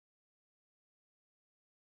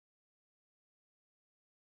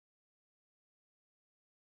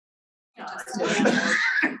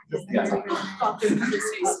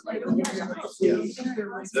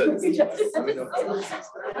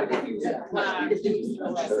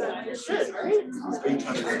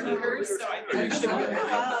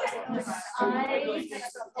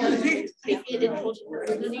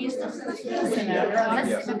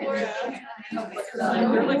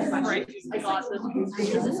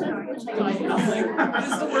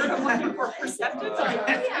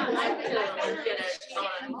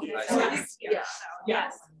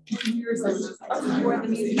Yes. Before the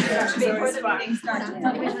meeting starts.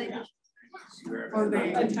 Or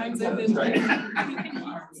the times I've been loud.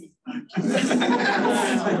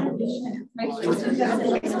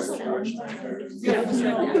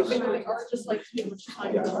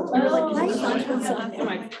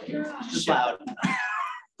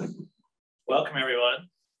 Welcome everyone.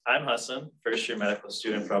 I'm Hassan, first year medical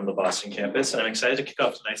student from the Boston campus, and I'm excited to kick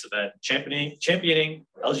off tonight's event, championing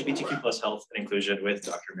LGBTQ plus health and inclusion with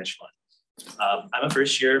Dr. Mitch Lunn. I'm a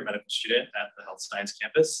first year medical student at the Health Science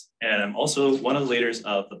campus, and I'm also one of the leaders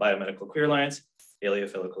of the Biomedical Queer Alliance. Haley, a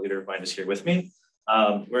fellow co-leader of mine, is here with me.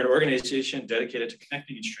 We're an organization dedicated to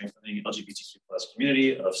connecting and strengthening the LGBTQ plus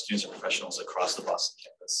community of students and professionals across the Boston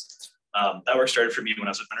campus. That work started for me when I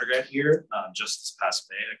was an undergrad here, just this past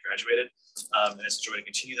May. I graduated, and it's a joy to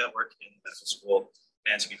continue that work in medical school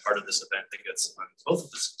and to be part of this event that gets on both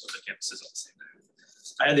of the campuses at the same time.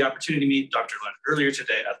 I had the opportunity to meet Dr. Lunn earlier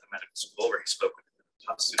today at the medical school, where he spoke with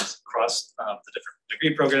top students across the different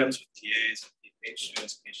degree programs, with TAs, PhD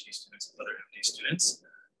students, PhD students, and other MD students,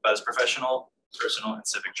 about his professional, personal, and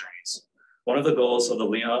civic journeys. One of the goals of the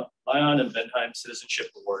Lyon Bendheim Citizenship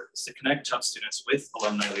Award is to connect Tufts students with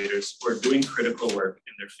alumni leaders who are doing critical work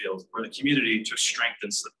in their field or the community to strengthen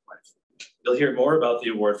civic life. You'll hear more about the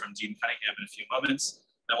award from Dean Cunningham in a few moments.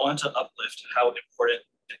 And I want to uplift how important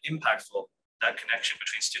and impactful that connection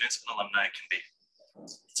between students and alumni can be.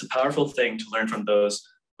 It's a powerful thing to learn from those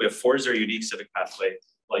who have forged their unique civic pathway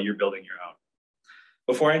while you're building your own.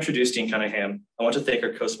 Before I introduce Dean Cunningham, I want to thank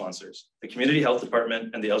our co-sponsors, the Community Health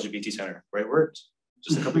Department and the LGBT Center, where I worked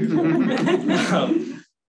just a couple years ago.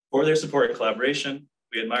 For their support and collaboration.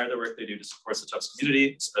 We admire the work they do to support the Tufts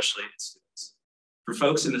community, especially its students. For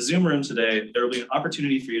folks in the Zoom room today, there will be an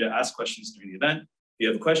opportunity for you to ask questions during the event. If you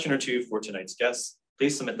have a question or two for tonight's guests,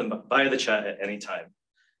 please submit them via the chat at any time.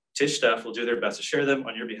 Tisch staff will do their best to share them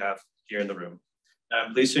on your behalf here in the room. Now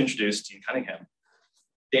I'm pleased to introduce Dean Cunningham.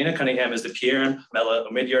 Dana Cunningham is the Pierre and Mela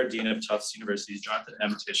Omidyar Dean of Tufts University's Jonathan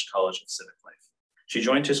M. Tisch College of Civic Life. She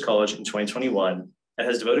joined Tisch College in 2021 and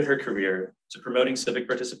has devoted her career to promoting civic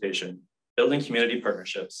participation, building community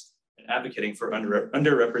partnerships, and advocating for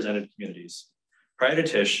underrepresented communities. Prior to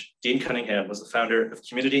Tisch, Dean Cunningham was the founder of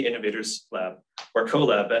Community Innovators Lab, or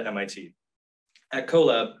CoLab at MIT. At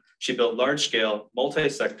CoLab, she built large-scale,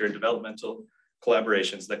 multi-sector developmental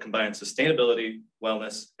collaborations that combine sustainability,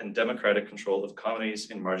 wellness, and democratic control of colonies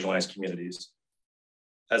in marginalized communities.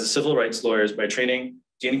 As a civil rights lawyer by training,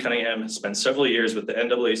 Dean Cunningham has spent several years with the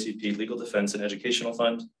NAACP Legal Defense and Educational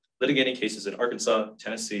Fund, litigating cases in Arkansas,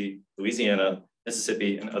 Tennessee, Louisiana,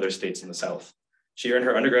 Mississippi, and other states in the South. She earned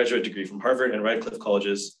her undergraduate degree from Harvard and Radcliffe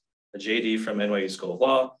Colleges, a JD from NYU School of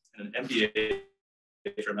Law, and an MBA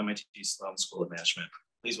from MIT Sloan School of Management.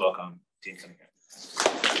 Please welcome Dean Cunningham.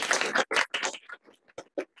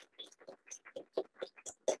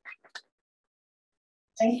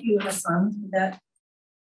 Thank you, Hassan, for that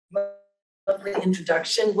lovely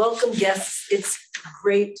introduction. Welcome, guests. It's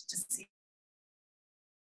great to see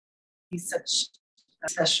such a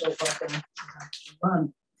special welcome.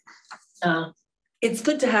 It's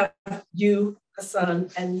good to have you,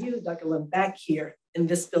 Hassan, and you, Dr. Lunn, back here in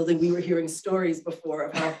this building. We were hearing stories before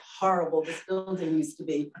of how horrible this building used to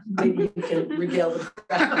be. Maybe you can regale the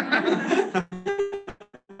crowd.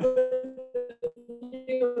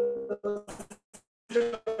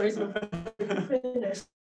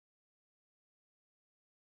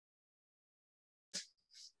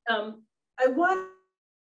 I want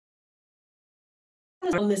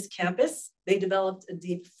on this campus, they developed a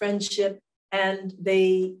deep friendship and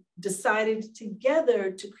they decided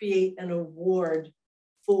together to create an award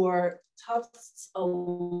for Tufts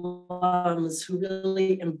alums who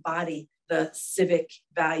really embody the civic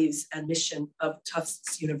values and mission of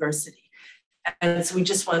Tufts University. And so we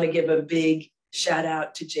just want to give a big shout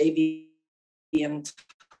out to JV and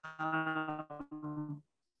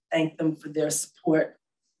thank them for their support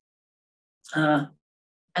and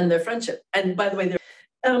their friendship. And by the way,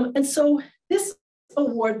 and so this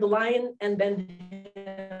award, the Lyon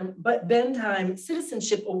Bendheim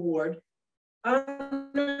Citizenship Award,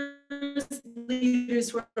 honors leaders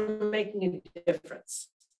who are making a difference.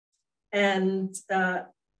 And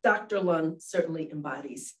Dr. Lunn certainly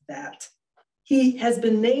embodies that. He has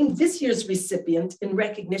been named this year's recipient in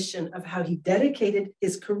recognition of how he dedicated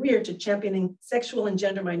his career to championing sexual and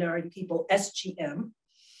gender minority people, SGM,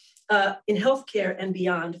 in healthcare and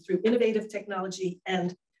beyond through innovative technology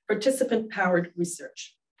and participant-powered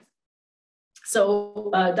research.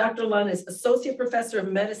 So Dr. Lunn is Associate Professor of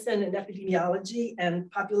Medicine and Epidemiology and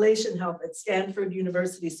Population Health at Stanford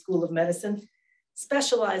University School of Medicine,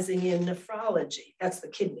 specializing in nephrology. That's the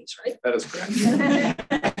kidneys, right? That is correct.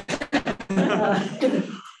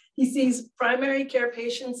 He sees primary care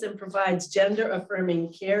patients and provides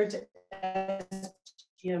gender-affirming care to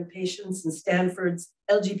SGM patients in Stanford's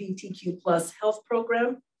LGBTQ+ health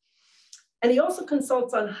program. And he also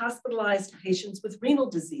consults on hospitalized patients with renal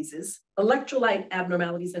diseases, electrolyte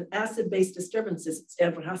abnormalities, and acid-base disturbances at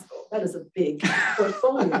Stanford Hospital. That is a big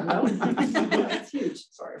portfolio, no? That's huge.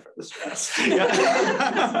 Sorry for the stress.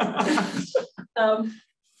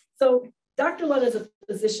 So Dr. Lunn is a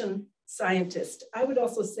physician scientist. I would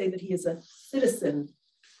also say that he is a citizen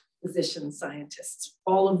physician scientist,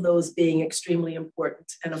 all of those being extremely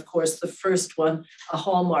important. And of course, the first one, a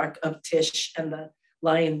hallmark of Tisch and the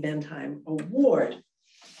Lyon Bendheim Award.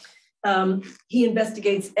 He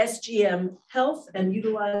investigates SGM health and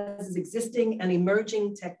utilizes existing and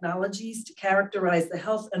emerging technologies to characterize the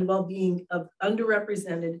health and well-being of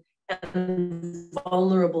underrepresented and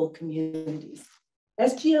vulnerable communities.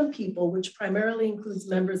 SGM people, which primarily includes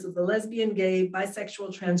members of the lesbian, gay,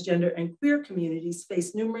 bisexual, transgender, and queer communities,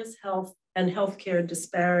 face numerous health and healthcare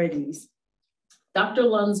disparities. Dr.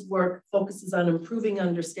 Lunn's work focuses on improving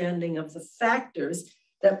understanding of the factors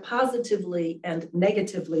that positively and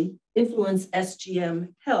negatively influence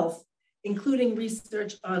SGM health, including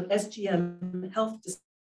research on SGM health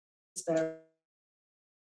disparities,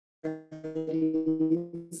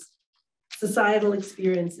 societal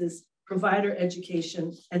experiences, provider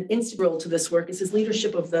education, and integral to this work is his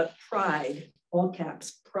leadership of the PRIDE, all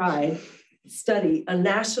caps, PRIDE study, a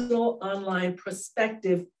national online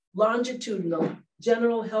prospective longitudinal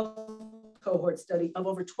general health cohort study of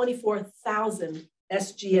over 24,000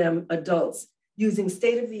 SGM adults using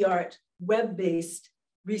state-of-the-art web-based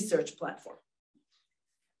research platform.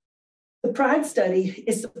 The PRIDE study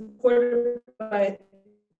is supported by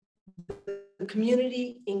the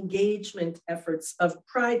community engagement efforts of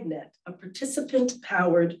PRIDEnet, a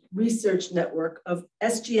participant-powered research network of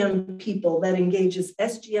SGM people that engages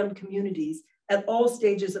SGM communities at all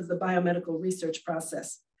stages of the biomedical research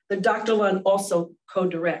process that Dr. Lunn also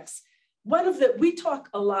co-directs. We talk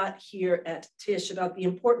a lot here at Tisch about the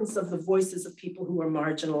importance of the voices of people who are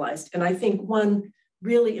marginalized. And I think one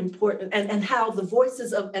really important, and how the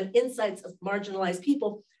voices of and insights of marginalized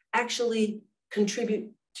people actually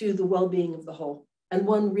contribute to the well-being of the whole. And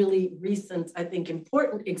one really recent, I think,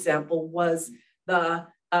 important example was the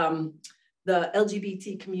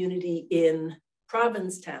LGBT community in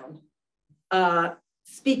Provincetown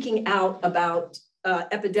speaking out about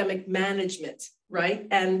epidemic management, right?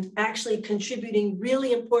 And actually contributing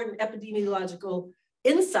really important epidemiological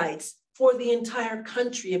insights for the entire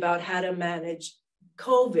country about how to manage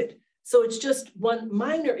COVID. So it's just one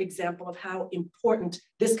minor example of how important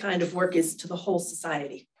this kind of work is to the whole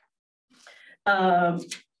society.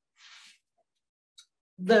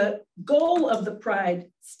 The goal of the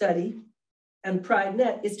PRIDE study and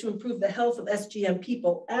PRIDEnet is to improve the health of SGM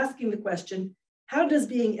people, asking the question, how does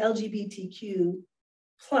being LGBTQ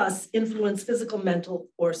plus influence physical, mental,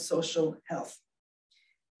 or social health?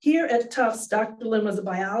 Here at Tufts, Dr. Lunn was a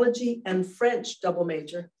biology and French double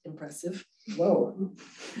major, impressive, whoa.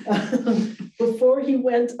 Before he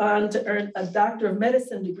went on to earn a Doctor of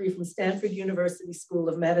Medicine degree from Stanford University School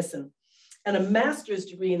of Medicine and a master's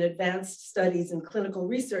degree in advanced studies in clinical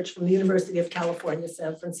research from the University of California,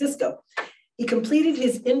 San Francisco. He completed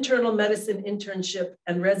his internal medicine internship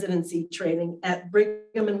and residency training at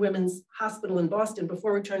Brigham and Women's Hospital in Boston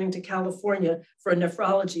before returning to California for a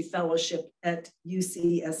nephrology fellowship at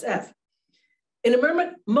UCSF. In a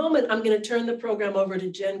moment, I'm going to turn the program over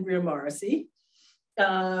to Jen Greer-Morrissey,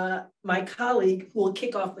 my colleague, who will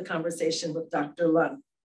kick off the conversation with Dr. Lunn.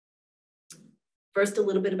 First, a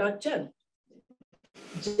little bit about Jen.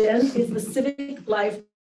 Jen is the Civic Life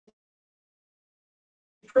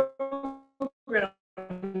Program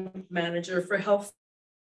Manager for Health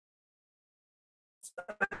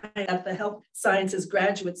at the Health Sciences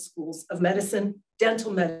Graduate Schools of Medicine,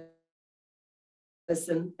 Dental Medicine,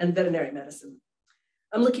 and Veterinary Medicine.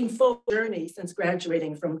 I'm looking forward to your journey since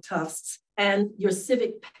graduating from Tufts and your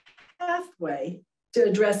civic pathway to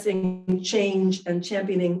addressing change and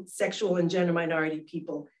championing sexual and gender minority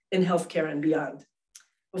people in healthcare and beyond.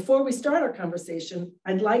 Before we start our conversation,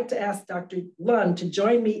 I'd like to ask Dr. Lunn to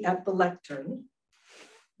join me at the lectern.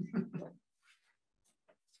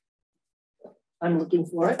 I'm looking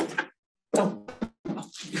for it. Oh.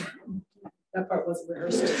 That part wasn't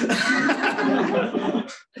rehearsed.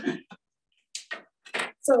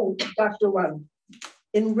 So, Dr. Lunn,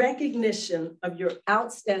 in recognition of your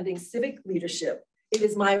outstanding civic leadership, it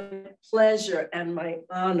is my pleasure and my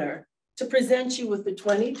honor to present you with the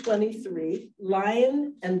 2023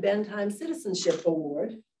 Lyon Bendheim Citizenship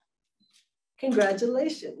Award.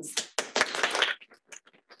 Congratulations.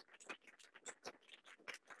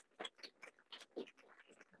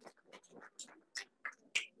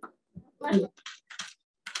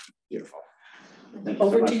 Beautiful.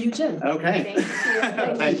 Over to you, Jen. Okay.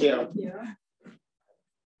 Thank you.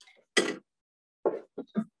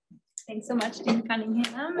 Thanks so much, Dean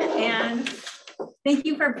Cunningham, and thank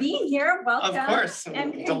you for being here. Welcome. Of course,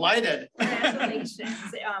 I'm delighted.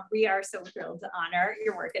 Congratulations. We are so thrilled to honor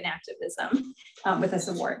your work in activism with this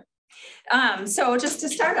award. So just to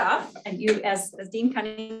start off, and you, as Dean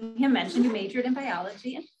Cunningham mentioned, you majored in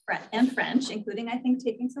biology and French, including, I think,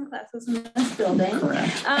 taking some classes in this building.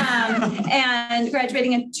 Correct. And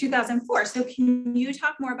graduating in 2004. So can you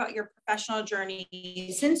talk more about your professional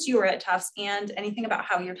journey since you were at Tufts and anything about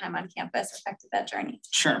how your time on campus affected that journey?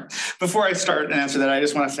 Sure. Before I start and answer that, I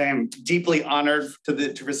just want to say I'm deeply honored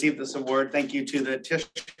to receive this award. Thank you to the Tisch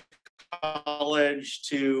College,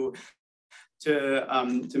 to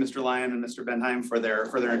Mr. Lyon and Mr. Bendheim for their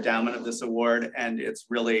endowment of this award, and it's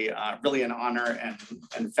really really an honor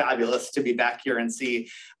and fabulous to be back here and see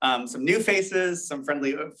some new faces, some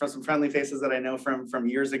friendly faces that I know from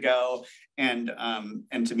years ago, and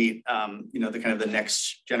to meet the kind of the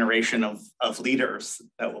next generation of leaders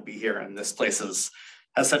that will be here. And this place has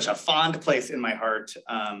such a fond place in my heart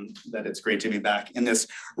that it's great to be back in this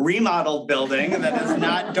remodeled building that is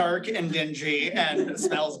not dark and dingy and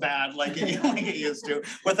smells bad like it used to,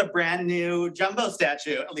 with a brand new jumbo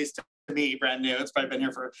statue, at least to me, brand new. It's probably been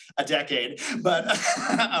here for a decade, but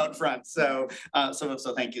out front. So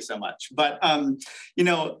thank you so much. But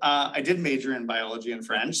I did major in biology and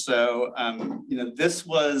French. So this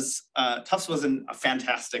was Tufts was a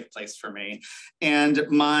fantastic place for me, and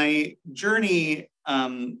my journey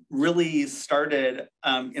really started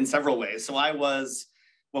in several ways. So I was,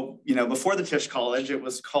 before the Tisch College, it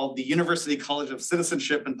was called the University College of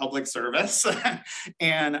Citizenship and Public Service,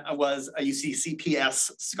 and I was a UC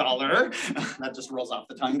CPS scholar. That just rolls off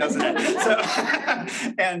the tongue, doesn't it? So,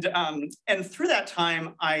 and through that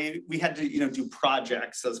time, we had to do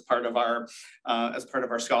projects as part of our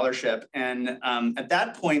scholarship. And at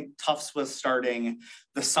that point, Tufts was starting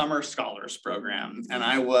the Summer Scholars Program, and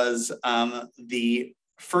I was the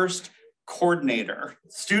first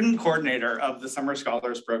student coordinator of the Summer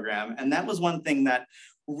Scholars Program. And that was one thing that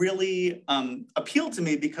really appealed to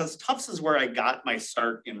me, because Tufts is where I got my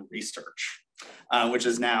start in research, which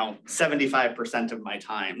is now 75% of my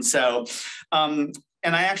time. So, and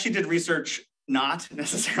I actually did research not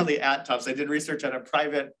necessarily at Tufts. I did research at a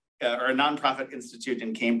private or a nonprofit institute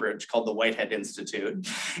in Cambridge called the Whitehead Institute.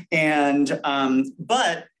 And,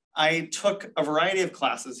 but I took a variety of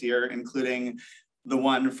classes here, including the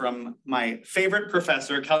one from my favorite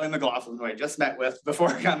professor, Kelly McLaughlin, who I just met with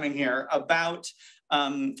before coming here, about,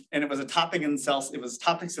 and it was topics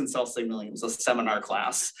in cell signaling. It was a seminar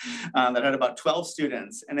class that had about 12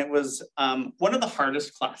 students. And it was one of the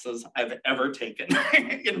hardest classes I've ever taken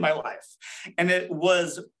in my life. And it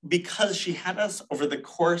was because she had us, over the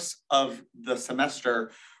course of the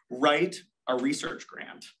semester, write a research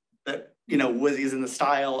grant that is in the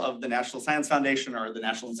style of the National Science Foundation or the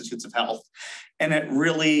National Institutes of Health. And it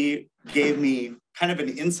really gave me kind of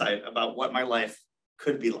an insight about what my life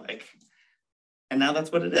could be like. And now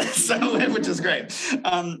that's what it is, which is great.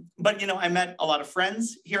 But I met a lot of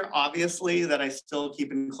friends here, obviously, that I still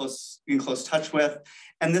keep in close touch with.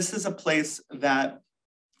 And this is a place that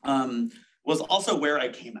was also where I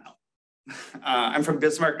came out. I'm from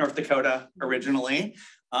Bismarck, North Dakota, originally,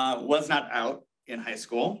 was not out in high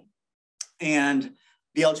school. And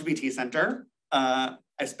the LGBT Center, I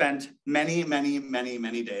spent many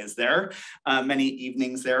days there, many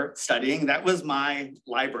evenings there studying. That was my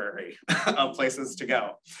library of places to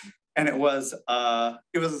go. And it was a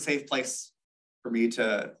safe place for me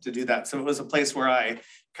to do that. So it was a place where I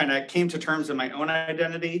kind of came to terms with my own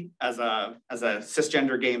identity as a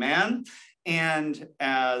cisgender gay man, and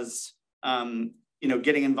as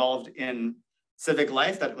getting involved in civic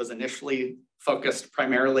life that was initially focused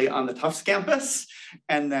primarily on the Tufts campus,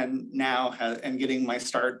 and then now and getting my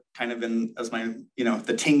start kind of as my,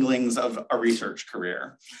 the tinglings of a research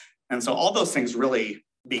career. And so all those things really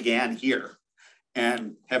began here.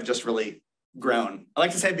 and have just really grown. I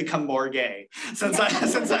like to say I've become more gay since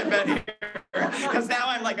I've been here. Because now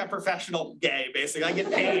I'm like a professional gay, basically. I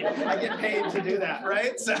get paid to do that,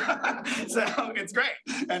 right? So it's great,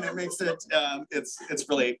 and it makes it it's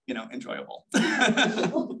really, you know, enjoyable.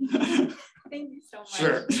 Thank you so much.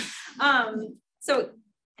 Sure. So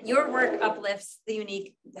your work uplifts the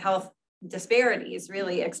unique health disparities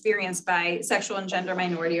really experienced by sexual and gender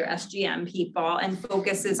minority or SGM people, and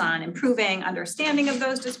focuses on improving understanding of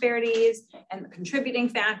those disparities and the contributing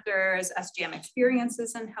factors, SGM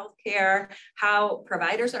experiences in healthcare, how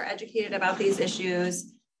providers are educated about these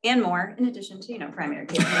issues, and more, in addition to, you know, primary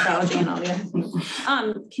care, nephrology, and all the other things.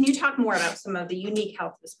 Can you talk more about some of the unique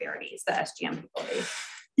health disparities that SGM people face?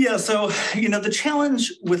 Yeah, so, you know, the challenge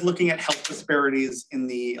with looking at health disparities in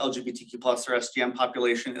the LGBTQ plus or SGM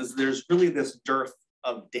population is there's really this dearth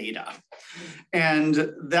of data.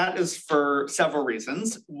 And that is for several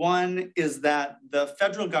reasons. One is that the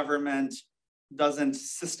federal government doesn't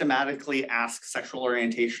systematically ask sexual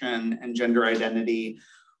orientation and gender identity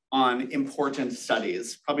on important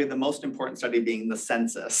studies, probably the most important study being the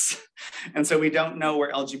census. And so we don't know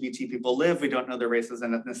where LGBT people live. We don't know their races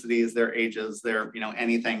and ethnicities, their ages, their, you know,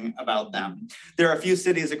 anything about them. There are a few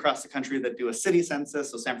cities across the country that do a city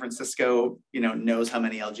census. So San Francisco, you know, knows how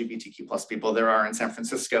many LGBTQ plus people there are in San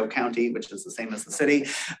Francisco County, which is the same as the city.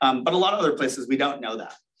 But a lot of other places, we don't know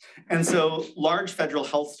that. And so large federal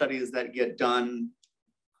health studies that get done,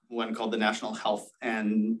 one called the National Health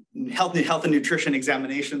and Nutrition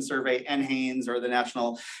Examination Survey, NHANES, or the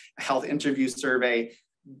National Health Interview Survey,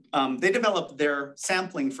 they develop their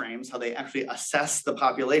sampling frames, how they actually assess the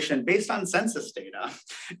population based on census data.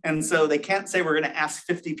 And so they can't say we're going to ask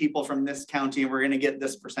 50 people from this county and we're going to get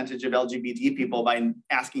this percentage of LGBT people by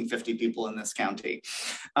asking 50 people in this county.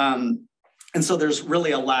 And so there's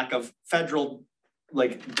really a lack of federal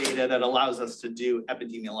data that allows us to do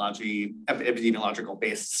epidemiological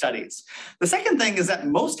based studies. The second thing is that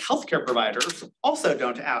most healthcare providers also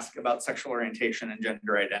don't ask about sexual orientation and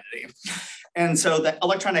gender identity. And so the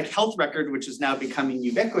electronic health record, which is now becoming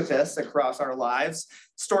ubiquitous across our lives,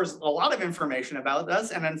 stores a lot of information about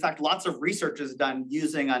us. And in fact, lots of research is done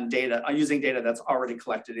using data that's already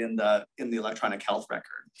collected in the electronic health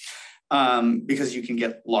record. Because you can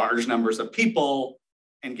get large numbers of people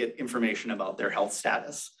and get information about their health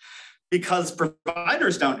status. Because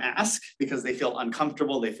providers don't ask, because they feel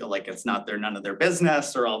uncomfortable, they feel like it's none of their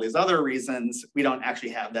business, or all these other reasons, we don't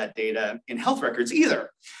actually have that data in health records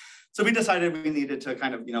either. So we decided we needed to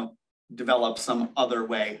kind of, you know, develop some other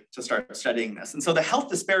way to start studying this. And so the health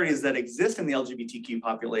disparities that exist in the LGBTQ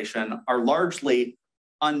population are largely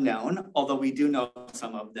unknown, although we do know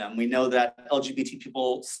some of them. We know that LGBT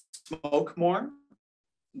people smoke more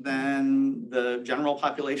than the general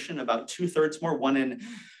population, about 2/3 more. One in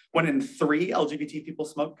 3 LGBT people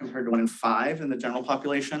smoke compared to 1 in 5 in the general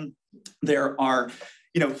population. There are,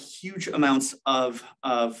 you know, huge amounts of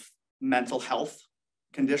mental health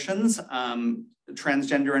conditions.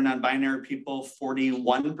 Transgender and non-binary people,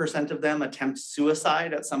 41% of them attempt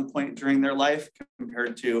suicide at some point during their life,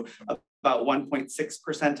 compared to about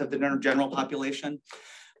 1.6% of the general population.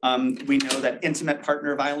 We know that intimate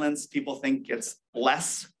partner violence, people think it's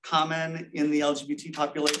less common in the LGBT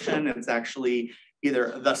population. It's actually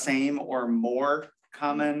either the same or more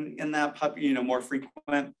common in that more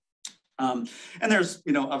frequent. And there's,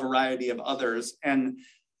 you know, a variety of others. And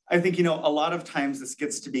I think, you know, a lot of times this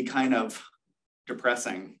gets to be kind of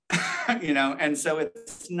depressing, you know, and so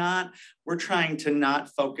we're trying to not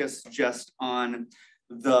focus just on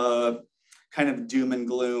the kind of doom and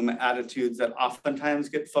gloom attitudes that oftentimes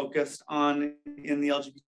get focused on in the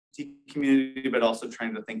LGBT community, but also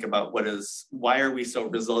trying to think about why are we so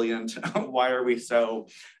resilient? Why are we so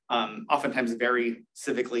oftentimes very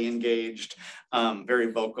civically engaged,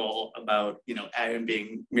 very vocal about, you know, and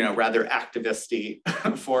being, you know, rather activisty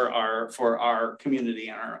for our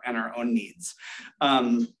community and our own needs.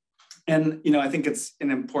 And, you know, I think it's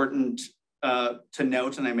important to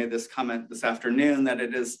note, and I made this comment this afternoon, that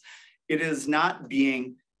it is not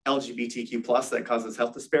being LGBTQ plus that causes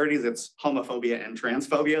health disparities. It's homophobia and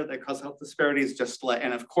transphobia that cause health disparities.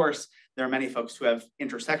 And of course, there are many folks who have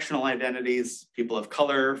intersectional identities, people of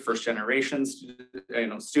color, first generation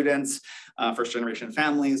students, first generation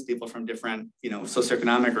families, people from different, you know,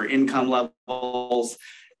 socioeconomic or income levels.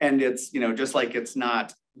 And it's, you know, just like it's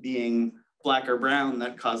not being Black or brown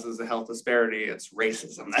that causes a health disparity, it's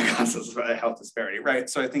racism that causes a health disparity, right?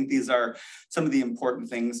 So I think these are some of the important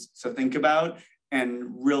things to think about,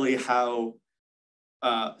 and really how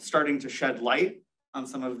starting to shed light on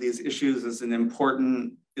some of these issues is an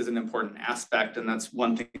important aspect. And that's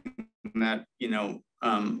one thing that, you know,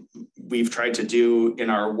 we've tried to do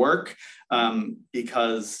in our work,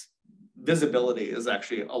 because visibility is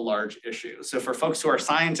actually a large issue. So for folks who are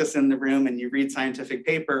scientists in the room and you read scientific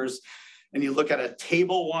papers and you look at a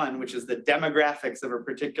table 1, which is the demographics of a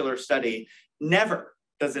particular study, never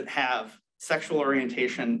does it have sexual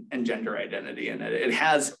orientation and gender identity in it.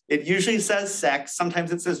 It usually says sex,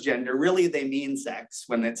 sometimes it says gender, really they mean sex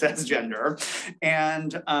when it says gender.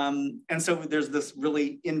 And so there's this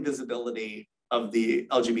really invisibility of the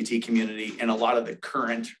LGBT community in a lot of the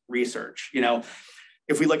current research. You know,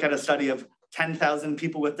 if we look at a study of 10,000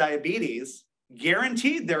 people with diabetes,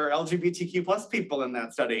 guaranteed there are LGBTQ plus people in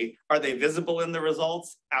that study. Are they visible in the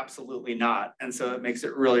results? Absolutely not. And so it makes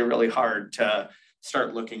it really, really hard to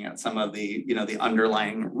start looking at some of the, you know, the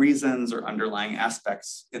underlying reasons or underlying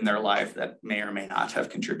aspects in their life that may or may not have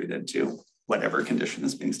contributed to whatever condition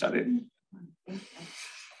is being studied.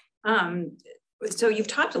 So you've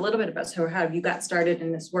talked a little bit about how you got started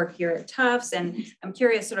in this work here at Tufts, and I'm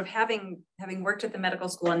curious, sort of having worked at the medical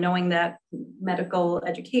school and knowing that medical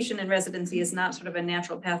education and residency is not sort of a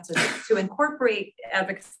natural path to incorporate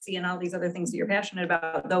advocacy and all these other things that you're passionate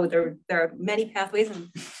about, though there are many pathways, and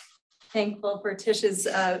thankful for Tish's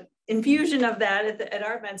infusion of that at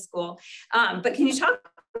our med school. But can you talk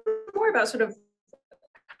more about sort of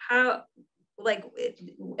how, like,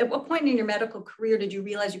 at what point in your medical career did you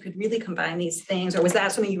realize you could really combine these things, or was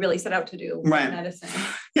that something you really set out to do in medicine?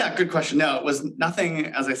 Yeah, good question. No, it was nothing,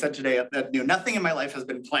 as I said today, that new. Nothing in my life has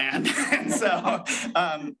been planned. And so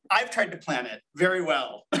I've tried to plan it very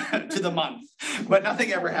well to the month, but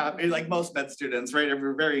nothing ever happened. Like most med students, right?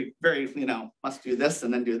 We're very, very, you know, must do this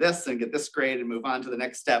and then do this and get this grade and move on to the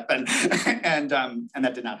next step. And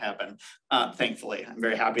that did not happen. Thankfully, I'm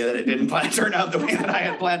very happy that it didn't turn out the way that I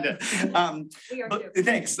had planned it.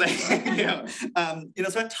 Thanks. You know,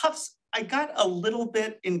 so at Tufts, I got a little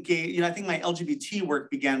bit engaged. You know, I think my LGBT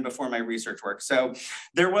work began before my research work. So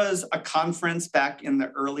there was a conference back in the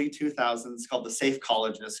early 2000s called the Safe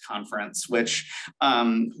Colleges Conference, which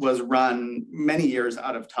was run many years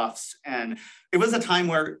out of Tufts. And it was a time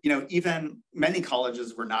where, you know, even many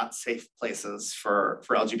colleges were not safe places for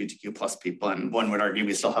LGBTQ plus people. And one would argue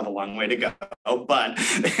we still have a long way to go, but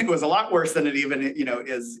it was a lot worse than it even, you know,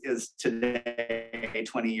 is today,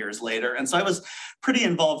 20 years later. And so I was pretty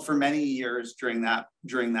involved for many years during that,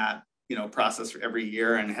 you know, process every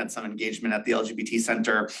year, and had some engagement at the LGBT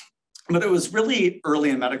Center. But it was really early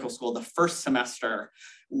in medical school, the first semester,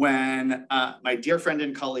 when my dear friend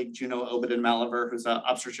and colleague, Juno Obedin-Maliver, who's an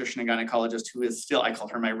obstetrician and gynecologist, who is still, I call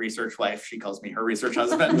her my research wife, she calls me her research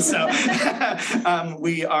husband. So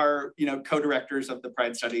we are, you know, co-directors of the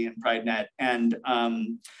PRIDE study and PRIDEnet. And,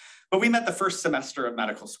 but we met the first semester of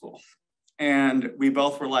medical school. And we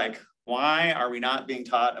both were like, why are we not being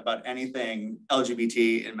taught about anything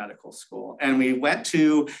LGBT in medical school? And we went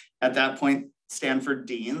to, at that point, Stanford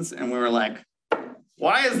deans, and we were like,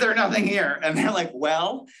 why is there nothing here? And they're like,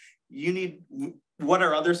 well, what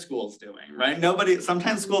are other schools doing, right?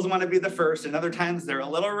 Sometimes schools want to be the first, and other times they're a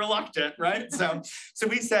little reluctant, right? So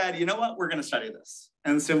we said, you know what, we're going to study this.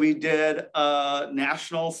 And so we did a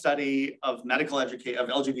national study of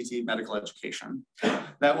LGBT medical education.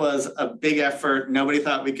 That was a big effort. Nobody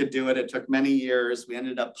thought we could do it. It took many years. We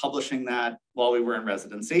ended up publishing that while we were in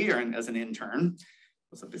residency, or as an intern.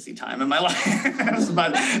 It was a busy time in my life,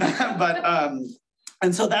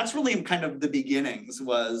 and so that's really kind of the beginnings,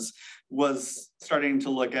 was starting to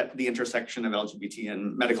look at the intersection of LGBT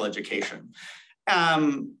and medical education.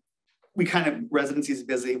 We kind of, residency's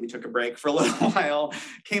busy, we took a break for a little while,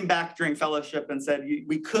 came back during fellowship and said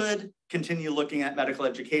we could continue looking at medical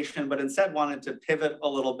education, but instead wanted to pivot a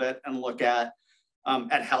little bit and look at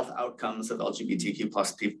health outcomes of LGBTQ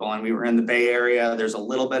plus people. And we were in the Bay Area. There's a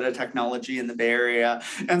little bit of technology in the Bay Area.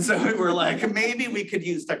 And so we were like, maybe we could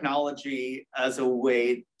use technology as a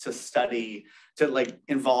way to study, to like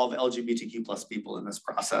involve LGBTQ plus people in this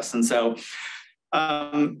process. And so,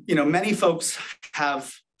 you know, many folks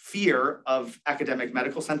have fear of academic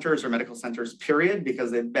medical centers or medical centers, period,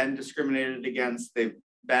 because they've been discriminated against, they've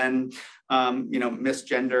been, you know,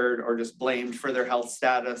 misgendered or just blamed for their health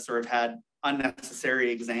status, or have had unnecessary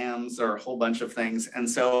exams or a whole bunch of things. And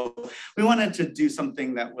so we wanted to do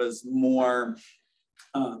something that was more,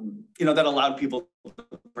 you know, that allowed people to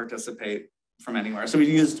participate from anywhere. So we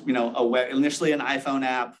used, you know, initially an iPhone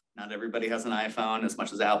app. Not everybody has an iPhone, as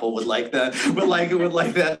much as Apple would like that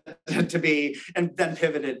to be, and then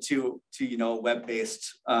pivoted to you know, a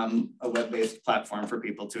web-based platform for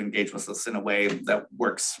people to engage with us in a way that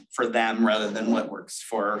works for them rather than what works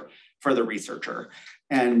for the researcher.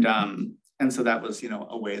 And so that was, you know,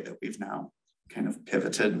 a way that we've now kind of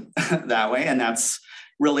pivoted that way. And that's,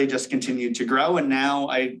 really just continued to grow. And now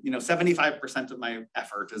 75% of my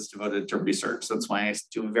effort is devoted to research. That's why I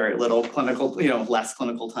do very little clinical, less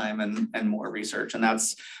clinical time and more research. And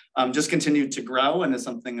that's just continued to grow, and is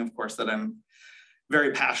something, of course, that I'm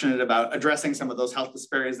very passionate about, addressing some of those health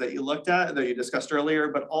disparities that you discussed earlier,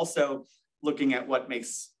 but also looking at what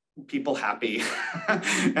makes people happy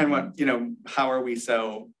and what, how are we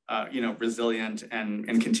so, resilient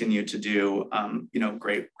and continue to do,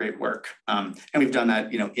 great work. And we've done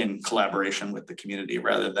that, in collaboration with the community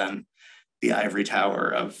rather than the ivory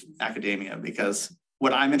tower of academia, because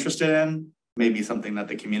what I'm interested in may be something that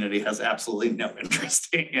the community has absolutely no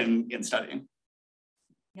interest in studying.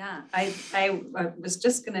 Yeah, I was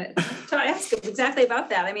just going to ask exactly about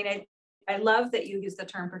that. I mean, I love that you use the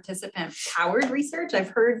term participant-powered research. I've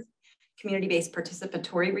heard community-based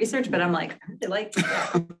participatory research, but I'm like, I really like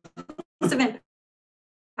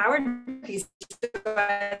participant-powered piece.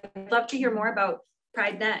 I'd love to hear more about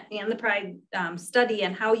PRIDEnet and the PRIDE study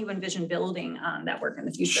and how you envision building on that work in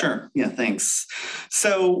the future. Sure, yeah, thanks.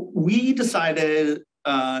 So we decided,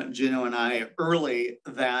 Juno and I, early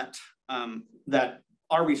that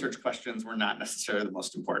our research questions were not necessarily the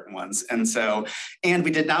most important ones. And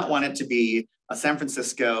we did not want it to be a San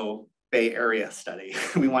Francisco Bay Area study.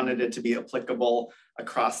 We wanted it to be applicable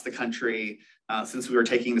across the country. Since we were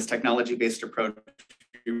taking this technology-based approach,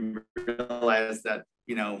 we realized that,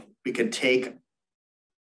 we could take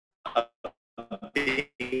a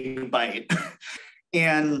big bite.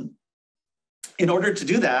 And in order to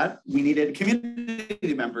do that, we needed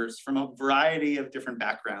community members from a variety of different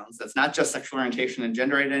backgrounds. That's not just sexual orientation and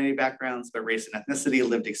gender identity backgrounds, but race and ethnicity,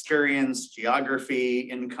 lived experience, geography,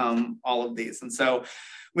 income, all of these. And so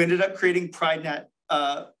we ended up creating PRIDEnet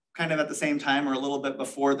kind of at the same time or a little bit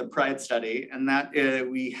before the PRIDE study. And that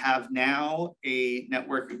we have now a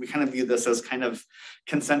network. We kind of view this as kind of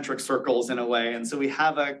concentric circles in a way. And so we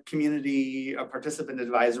have a participant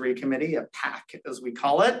advisory committee, a PAC as we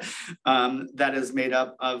call it, that is made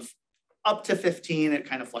up of up to 15. It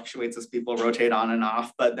kind of fluctuates as people rotate on and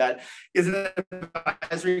off, but that is an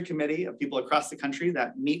advisory committee of people across the country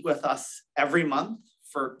that meet with us every month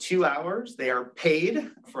for 2 hours. They are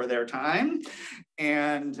paid for their time,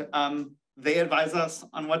 and they advise us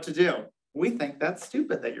on what to do. We think that's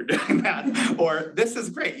stupid that you're doing that, or this is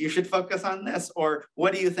great, you should focus on this, or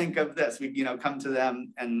what do you think of this? We come to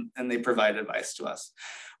them and they provide advice to us.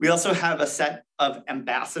 We also have a set of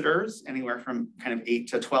ambassadors, anywhere from kind of 8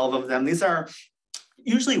 to 12 of them. These are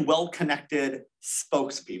usually well-connected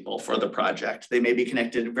spokespeople for the project. They may be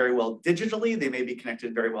connected very well digitally. They may be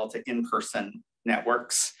connected very well to in-person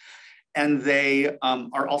networks. And they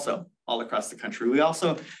are also all across the country. We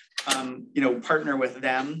also, partner with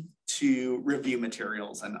them to review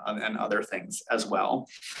materials and other things as well.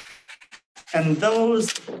 And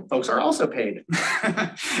those folks are also paid.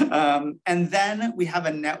 And then we have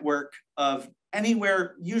a network of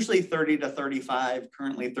anywhere, usually 30 to 35,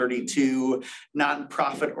 currently 32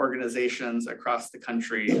 nonprofit organizations across the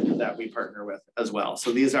country that we partner with as well.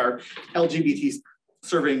 So these are LGBT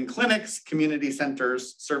serving clinics, community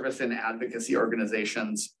centers, service and advocacy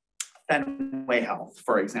organizations, Fenway Health,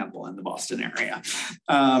 for example, in the Boston area.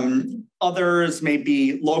 Others may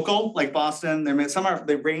be local, like Boston. They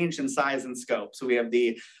range in size and scope. So we have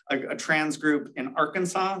a trans group in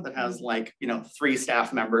Arkansas that has 3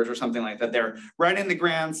 staff members or something like that. They're writing the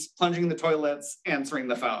grants, plunging the toilets, answering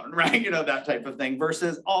the phone, right? That type of thing,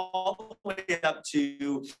 versus all the way up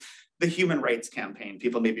to the Human Rights Campaign.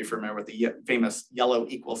 People may be familiar with the famous yellow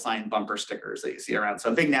equal sign bumper stickers that you see around.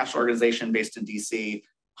 So a big national organization based in DC,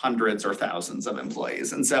 hundreds or thousands of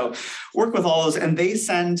employees. And so work with all those, and they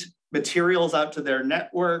send materials out to their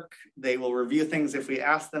network. They will review things if we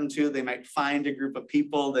ask them to. They might find a group of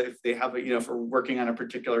people that if they have, for working on a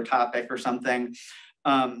particular topic or something,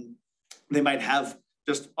 they might have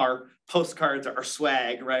just our postcards, our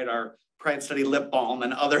swag, right? Our Pride Study lip balm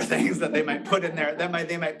and other things that they might put in there,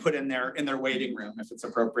 they might put in their waiting room if it's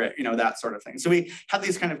appropriate, that sort of thing. So we have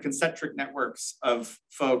these kind of concentric networks of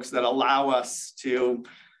folks that allow us to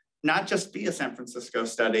not just be a San Francisco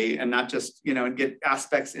study and not just, and get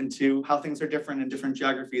aspects into how things are different in different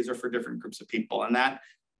geographies or for different groups of people. And that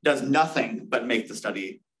does nothing but make the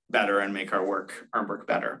study better and make our work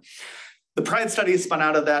better. The PRIDE study spun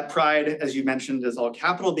out of that. PRIDE, as you mentioned, is all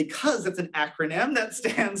capital because it's an acronym that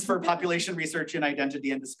stands for Population Research in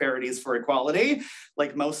Identity and Disparities for Equality.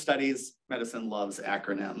 Like most studies, medicine loves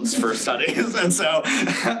acronyms for studies.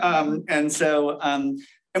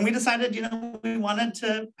 we decided, we wanted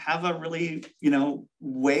to have a really,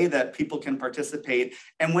 way that people can participate.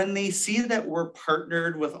 And when they see that we're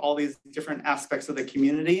partnered with all these different aspects of the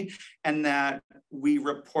community and that we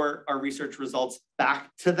report our research results back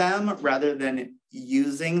to them rather than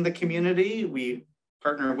using the community, we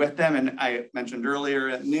partner with them. And I mentioned earlier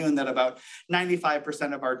at noon that about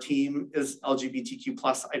 95% of our team is LGBTQ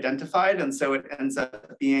plus identified. And so it ends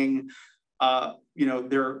up being,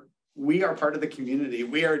 we are part of the community.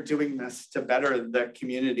 We are doing this to better the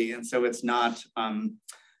community. And so it's not,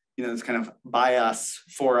 this kind of by us,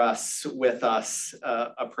 for us, with us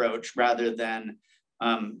approach, rather than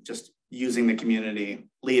just using the community,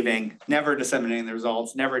 leaving, never disseminating the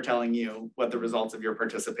results, never telling you what the results of your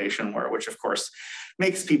participation were, which of course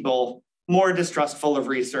makes people more distrustful of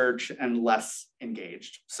research and less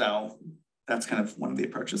engaged. So that's kind of one of the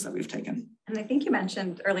approaches that we've taken. And I think you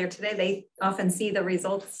mentioned earlier today, they often see the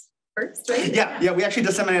results first, right? Yeah, we actually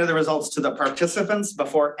disseminated the results to the participants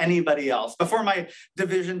before anybody else. Before my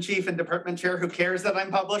division chief and department chair, who cares that I'm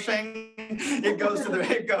publishing, it goes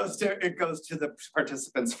to the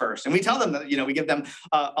participants first. And we tell them that, we give them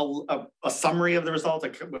a summary of the results,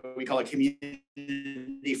 what we call a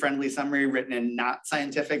community-friendly summary written in not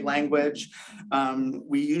scientific language.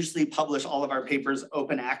 We usually publish all of our papers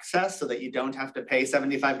open access so that you don't have to pay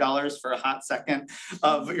 $75 for a hot second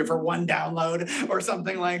for one download or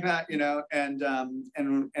something like that. And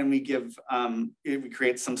we give, we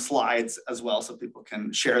create some slides as well so people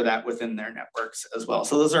can share that within their networks as well.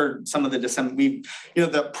 So those are some of the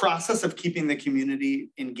the process of keeping the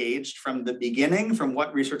community engaged from the beginning, from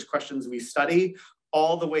what research questions we study,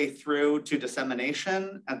 all the way through to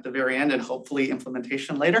dissemination at the very end, and hopefully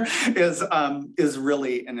implementation later, is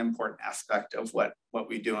really an important aspect of what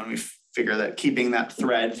we do. And we figure that keeping that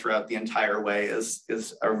thread throughout the entire way is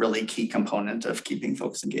a really key component of keeping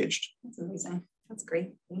folks engaged. That's amazing. That's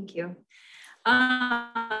great. Thank you.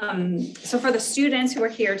 So for the students who are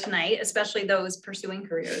here tonight, especially those pursuing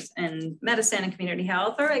careers in medicine and community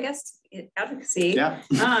health, or I guess advocacy, yeah.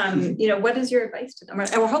 What is your advice to them?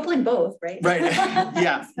 And we're hopefully both, right? Right.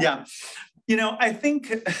 Yeah. I think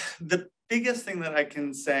the biggest thing that I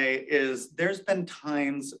can say is there's been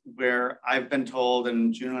times where I've been told,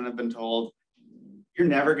 and Juno and I've been told, you're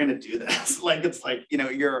never going to do this.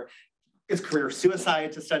 It's career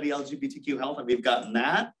suicide to study LGBTQ health, and we've gotten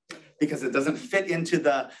that because it doesn't fit into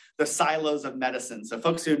the silos of medicine. So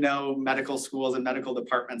folks who know medical schools and medical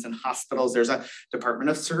departments and hospitals, there's a department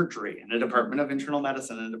of surgery and a department of internal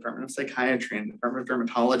medicine and a department of psychiatry and a department of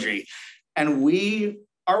dermatology. And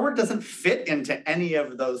our work doesn't fit into any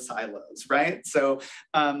of those silos, right? So,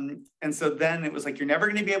 and so then it was like, you're never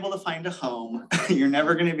going to be able to find a home. You're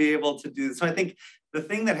never going to be able to do. So I think the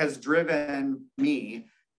thing that has driven me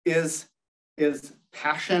is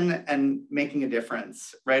passion and making a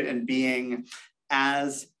difference, right? And being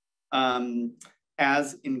as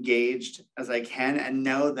engaged as I can, and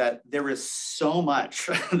know that there is so much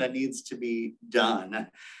that needs to be done,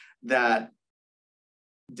 that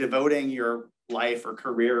devoting your life or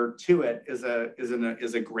career to it is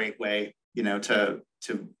a great way, to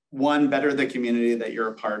one, better the community that you're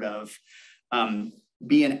a part of,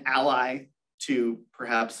 be an ally to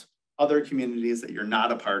perhaps other communities that you're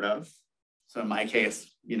not a part of. So in my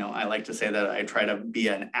case, I like to say that I try to be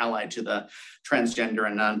an ally to the transgender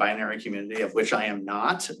and non-binary community, of which I am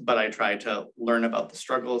not, but I try to learn about the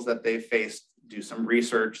struggles that they faced, do some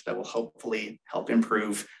research that will hopefully help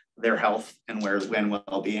improve their health and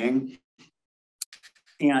well-being.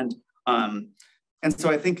 And so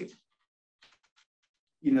I think,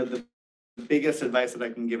 the biggest advice that I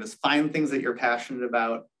can give is find things that you're passionate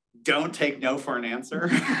about. Don't take no for an answer,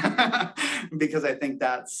 because I think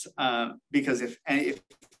that's because if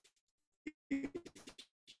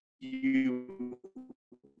you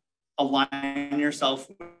align yourself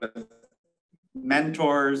with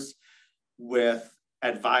mentors, with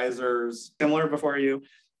advisors similar before you,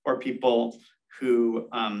 or people who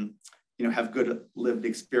have good lived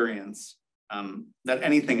experience, that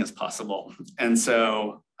anything is possible. And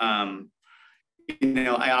so we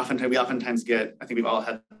oftentimes get, I think we've all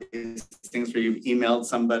had these things where you've emailed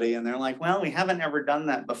somebody and they're like, well, we haven't ever done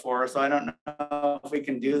that before, so I don't know if we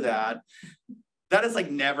can do that. That is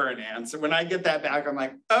like never an answer. When I get that back, I'm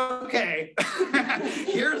like, okay,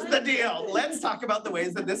 here's the deal. Let's talk about the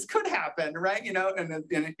ways that this could happen, right? And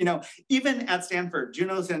even at Stanford,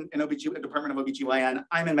 Juno's in Department of OBGYN,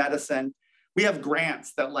 I'm in medicine. We have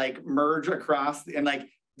grants that like merge across, and like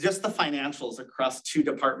just the financials across 2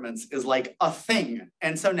 departments is like a thing.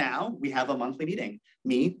 And so now we have a monthly meeting,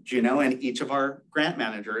 me, Juno, and each of our grant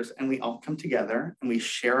managers, and we all come together and we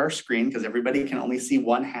share our screen because everybody can only see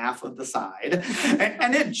one half of the side.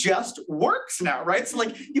 And it just works now, right? So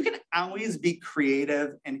like you can always be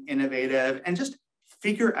creative and innovative and just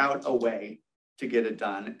figure out a way to get it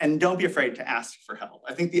done. And don't be afraid to ask for help.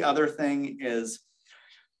 I think the other thing is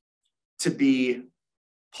to be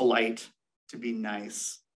polite, to be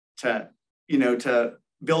nice, to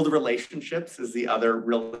build relationships is the other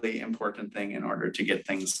really important thing in order to get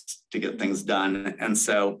things done. And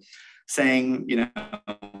so saying,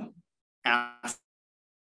 asking,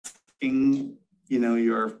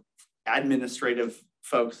 your administrative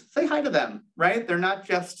folks, say hi to them, right? They're not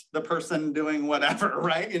just the person doing whatever,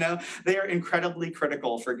 right? They are incredibly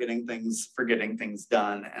critical for getting things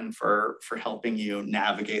done and for helping you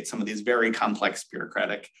navigate some of these very complex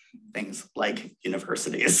bureaucratic things like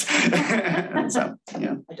universities. And so,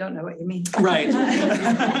 yeah. I don't know what you mean. Right.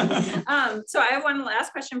 So I have one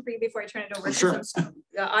last question for you before I turn it over to some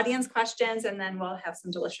audience questions, and then we'll have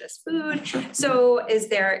some delicious food. Sure. So is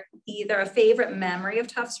there either a favorite memory of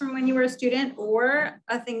Tufts from when you were a student or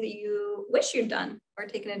a thing that you wish you'd done or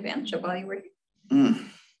taken advantage of while you were here?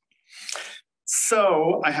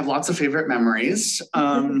 So I have lots of favorite memories.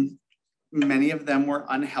 Many of them were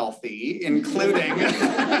unhealthy, including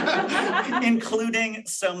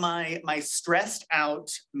so my stressed out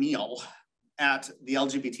meal at the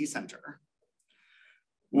LGBT Center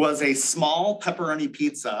was a small pepperoni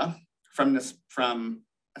pizza from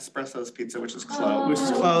Espresso's Pizza, which is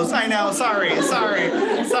closed. I know, sorry,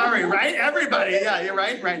 right? Everybody, yeah, you're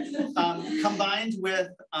right. Combined with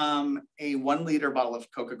a 1 liter bottle of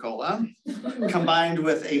Coca-Cola, combined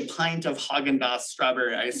with a pint of Haagen-Dazs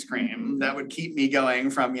strawberry ice cream that would keep me going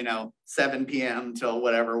from, 7 p.m. till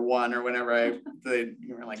whatever, 1 or whenever you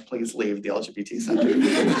were like, please leave the LGBT Center.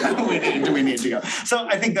 we need to go. So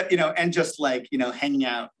I think that, and just like, hanging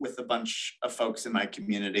out with a bunch of folks in my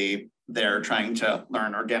community there trying to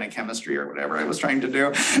learn organic chemistry or whatever I was trying to do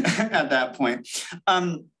at that point.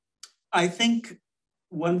 I think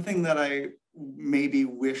one thing that I maybe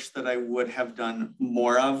wish that I would have done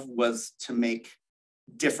more of was to make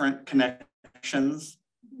different connections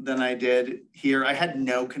than I did here. I had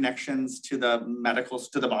no connections to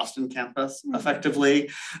the Boston campus effectively.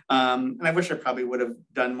 And I wish I probably would have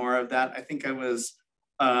done more of that. I think I was,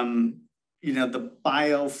 the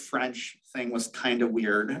bio-French thing was kind of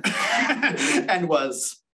weird and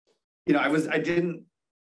was, I didn't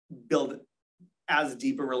build as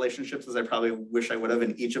deep a relationships as I probably wish I would have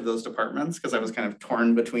in each of those departments because I was kind of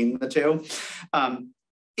torn between the two.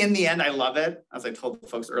 In the end, I love it. As I told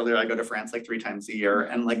folks earlier, I go to France like 3 times a year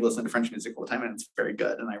and like listen to French music all the time, and it's very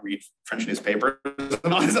good. And I read French newspapers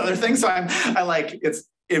and all these other things. So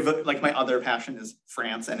like my other passion is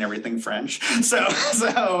France and everything French. So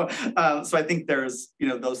I think there's,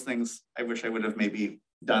 those things I wish I would have maybe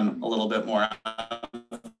done a little bit more.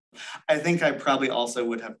 I think I probably also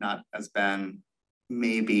would have not as been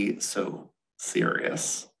maybe so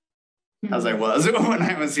serious as I was when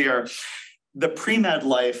I was here. The pre-med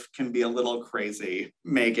life can be a little crazy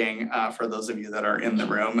making, for those of you that are in the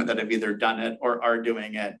room that have either done it or are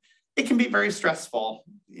doing it. It can be very stressful,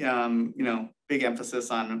 big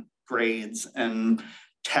emphasis on grades and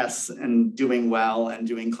tests and doing well and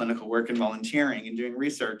doing clinical work and volunteering and doing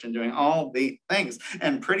research and doing all the things.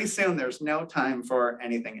 And pretty soon there's no time for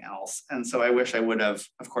anything else. And so I wish I would have,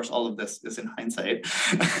 of course, all of this is in hindsight,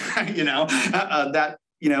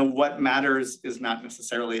 what matters is not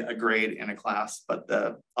necessarily a grade in a class, but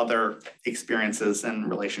the other experiences and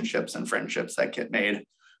relationships and friendships that get made.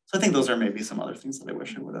 So I think those are maybe some other things that I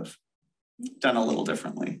wish I would have done a little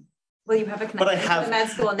differently. Well, you have a connection to med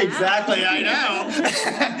school now. Exactly, I know.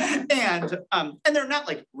 And they're not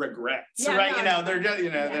like regrets, right? No, they're just,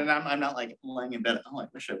 and I'm not like laying in bed, I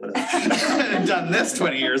wish I would have done this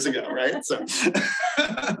 20 years ago, right? So.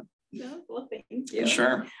 No, well, thank you.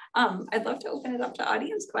 Sure. I'd love to open it up to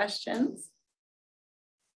audience questions.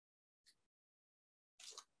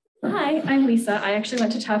 Hi, I'm Lisa. I actually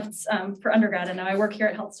went to Tufts for undergrad, and now I work here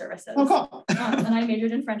at Health Services. Oh, cool. And I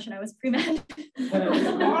majored in French, and I was pre-med.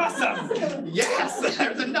 Awesome. Yes,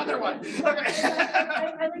 there's another one. Okay.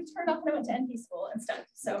 I like turned off when I went to NP school and stuff.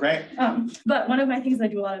 So great. But one of my things I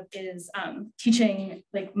do a lot of is teaching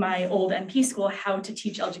like my old NP school how to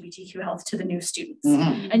teach LGBTQ health to the new students.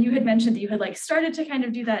 And you had mentioned that you had like started to kind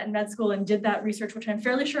of do that in med school and did that research, which I'm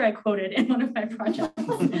fairly sure I quoted in one of my projects.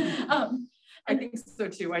 I think so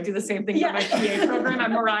too. I do the same thing for my PA program.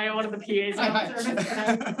 I'm Mariah, one of the PAs.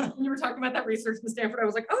 When you were talking about that research in Stanford, I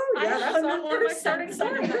was like, oh yeah, that's not one of my starting. So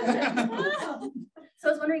I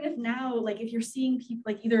was wondering now, like if you're seeing people,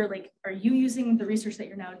 like either like, are you using the research that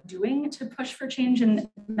you're now doing to push for change in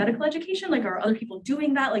medical education? Like, are other people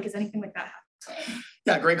doing that? Like, is anything like that happening?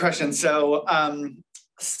 Yeah, great question. So,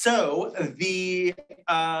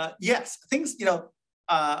 yes, things,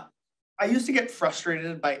 I used to get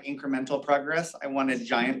frustrated by incremental progress. I wanted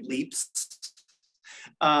giant leaps,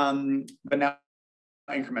 but now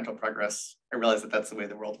incremental progress, I realize that that's the way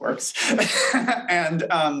the world works. And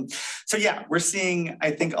so yeah, we're seeing,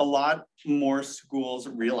 I think, a lot more schools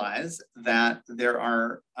realize that there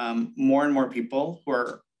are more and more people who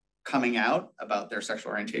are coming out about their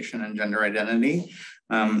sexual orientation and gender identity.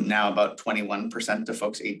 Now about 21% of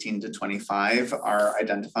folks 18 to 25 are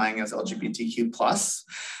identifying as LGBTQ+.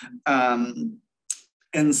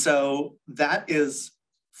 And so that is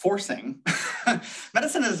forcing,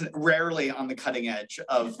 medicine is rarely on the cutting edge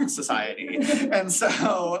of society. And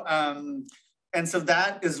so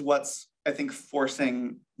that is what's, I think,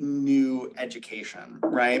 forcing new education,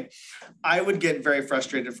 right? I would get very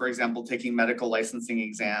frustrated, for example, taking medical licensing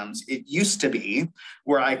exams. It used to be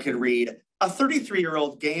where I could read a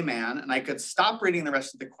 33-year-old gay man, and I could stop reading the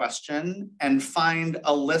rest of the question and find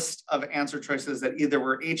a list of answer choices that either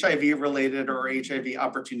were HIV related or HIV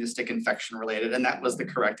opportunistic infection related, and that was the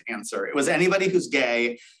correct answer. It was anybody who's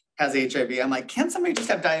gay has HIV. I'm like, can somebody just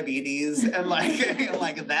have diabetes? And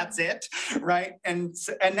like that's it, right? And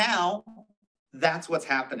now that's what's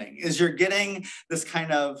happening, is you're getting this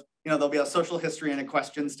kind of, there'll be a social history and a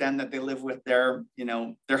question stem that they live with their,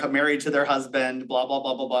 they're married to their husband, blah, blah,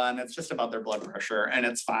 blah, blah, blah. And it's just about their blood pressure and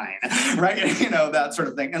it's fine, right? That sort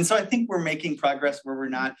of thing. And so I think we're making progress where we're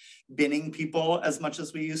not binning people as much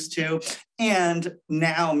as we used to. And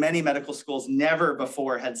now many medical schools never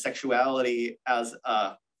before had sexuality as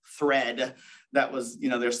a thread that was,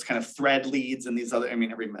 there's kind of thread leads and these other,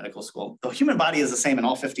 every medical school, the human body is the same in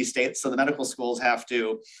all 50 states. So the medical schools have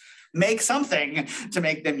to make something to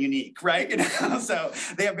make them unique, right? So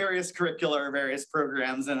they have various various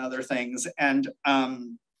programs and other things. And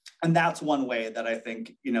that's one way that I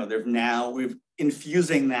think, we've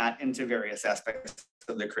infusing that into various aspects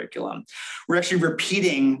of the curriculum. We're actually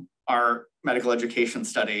repeating our medical education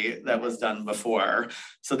study that was done before.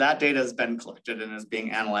 So that data has been collected and is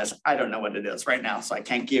being analyzed. I don't know what it is right now, so I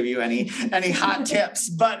can't give you any hot tips,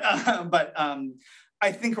 but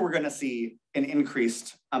I think we're going to see an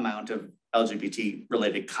increased amount of LGBT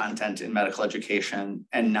related content in medical education,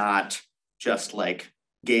 and not just like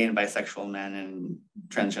gay and bisexual men and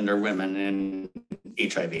transgender women and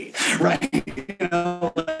HIV, right?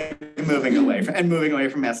 Like moving away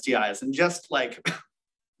from STIs, and just like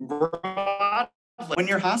when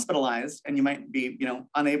you're hospitalized and you might be,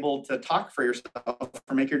 unable to talk for yourself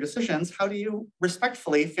or make your decisions, how do you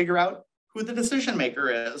respectfully figure out who the decision maker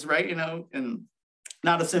is, right? And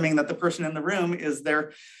not assuming that the person in the room is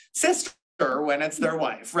their sister when it's their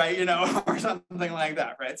wife, right? Or something like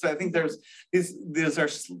that, right? So I think there's these are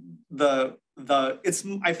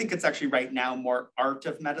I think it's actually right now more art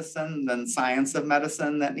of medicine than science of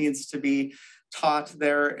medicine that needs to be taught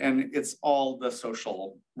there. And it's all the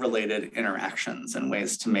social related interactions and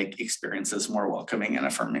ways to make experiences more welcoming and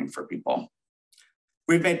affirming for people.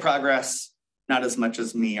 We've made progress, not as much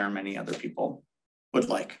as me or many other people would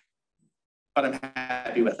like, but I'm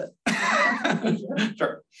happy with it.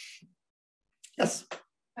 Sure. Yes.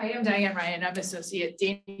 I am Diane Ryan. I'm Associate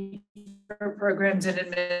Dean for Programs and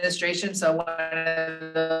Administration. So one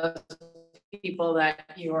of those people that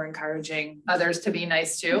you are encouraging others to be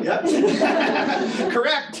nice to. Yeah.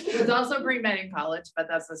 Correct. It's also pre-med in college, but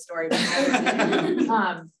that's the story.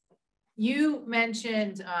 You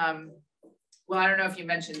mentioned, well, I don't know if you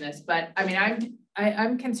mentioned this, but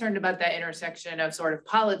I'm concerned about that intersection of sort of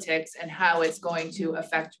politics and how it's going to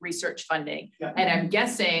affect research funding. Yeah. And I'm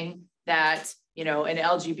guessing that, an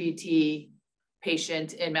LGBT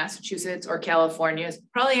patient in Massachusetts or California is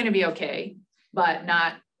probably going to be okay, but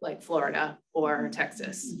not like Florida or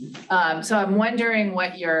Texas. So I'm wondering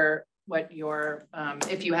what your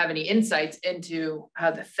if you have any insights into how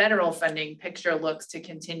the federal funding picture looks to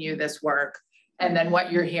continue this work, and then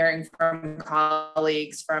what you're hearing from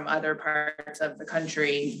colleagues from other parts of the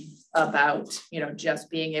country about, just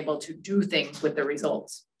being able to do things with the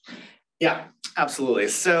results. Yeah, absolutely.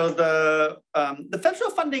 So the federal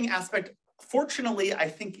funding aspect, fortunately, I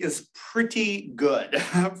think is pretty good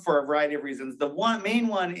for a variety of reasons. The main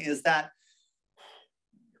one is that,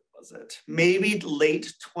 was it maybe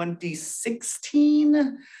late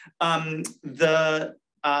 2016, the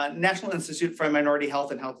National Institute for Minority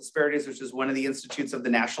Health and Health Disparities, which is one of the institutes of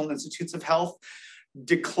the National Institutes of Health,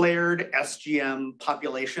 declared SGM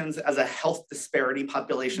populations as a health disparity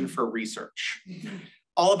population for research.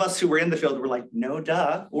 all of us who were in the field were like, no,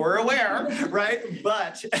 duh, we're aware, right?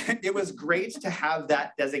 But it was great to have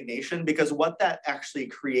that designation, because what that actually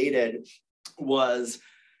created was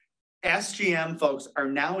SGM folks are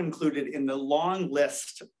now included in the long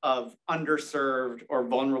list of underserved or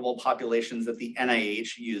vulnerable populations that the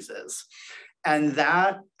NIH uses. And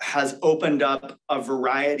that has opened up a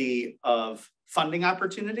variety of funding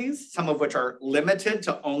opportunities, some of which are limited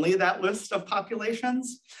to only that list of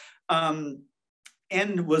populations.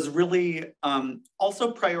 And was really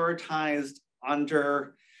also prioritized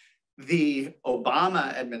under the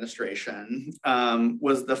Obama administration,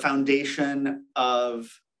 was the founding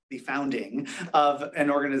of an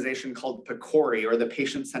organization called PCORI, or the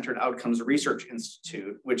Patient-Centered Outcomes Research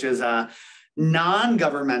Institute, which is a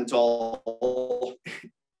non-governmental,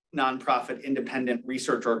 nonprofit, independent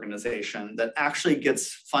research organization that actually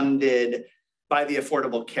gets funded by the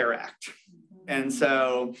Affordable Care Act. And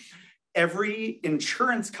so every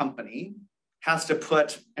insurance company has to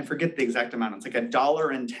put, I forget the exact amount, it's like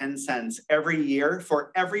 $1.10 every year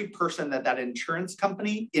for every person that insurance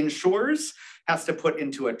company insures, has to put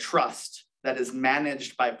into a trust that is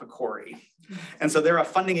managed by PCORI. And so they're a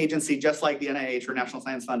funding agency just like the NIH or National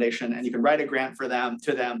Science Foundation, and you can write a grant for them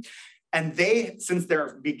to them. And they, since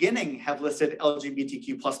their beginning, have listed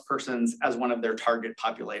LGBTQ plus persons as one of their target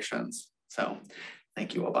populations. So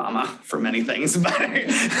thank you, Obama, for many things,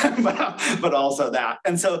 but also that.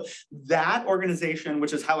 And so that organization,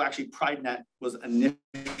 which is how actually PRIDEnet was initially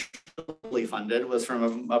funded, was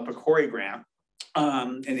from a PCORI grant,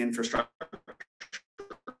 an infrastructure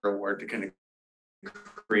award to kind of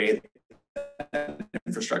create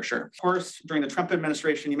infrastructure. Of course, during the Trump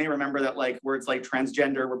administration, you may remember that like words like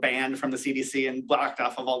transgender were banned from the CDC and blocked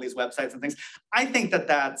off of all these websites and things. I think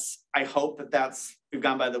I hope that we've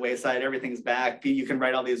gone by the wayside, everything's back. You can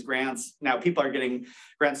write all these grants. Now people are getting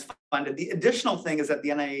grants funded. The additional thing is that the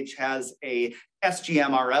NIH has a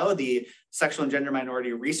SGMRO, the Sexual and Gender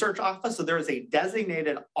Minority Research Office. So there is a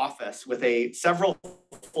designated office with several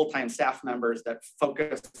full-time staff members that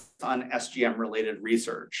focus on SGM related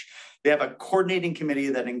research. They have a coordinating committee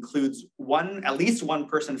that includes at least one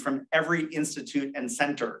person from every institute and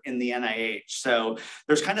center in the NIH. So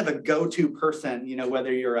there's kind of a go-to person,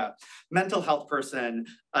 whether you're a mental health person,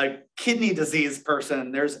 a kidney disease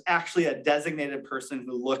person, there's actually a designated person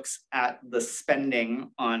who looks at the spending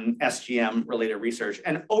on SGM related research.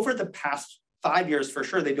 And over the past 5 years, for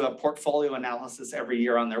sure, they do a portfolio analysis every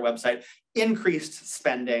year on their website, increased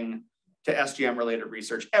spending to SGM related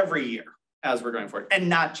research every year as we're going forward, and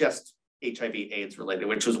not just HIV AIDS related,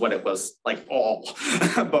 which was what it was like all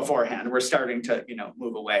beforehand. We're starting to,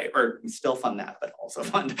 move away, or still fund that, but also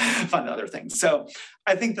fund other things. So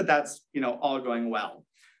I think that that's, all going well.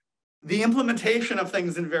 The implementation of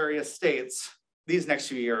things in various states, these next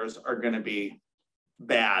few years are going to be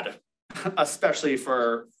bad, especially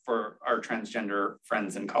for our transgender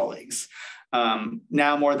friends and colleagues.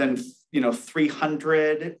 Now more than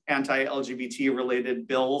 300 anti-LGBT related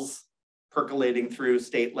bills percolating through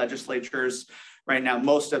state legislatures right now,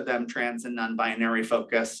 most of them trans and non-binary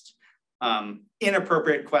focused.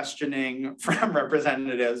 Inappropriate questioning from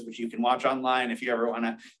representatives, which you can watch online if you ever want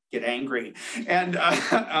to get angry. And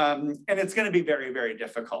it's going to be very, very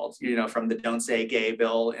difficult, from the Don't Say Gay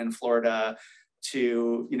bill in Florida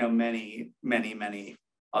to, many, many, many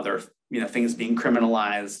other, things being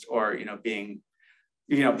criminalized, or, being,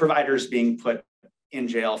 providers being put in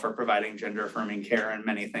jail for providing gender affirming care, and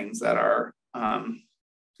many things that are,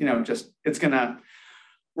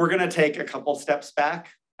 we're going to take a couple steps back,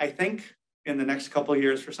 I think, in the next couple of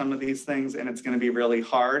years for some of these things, and it's going to be really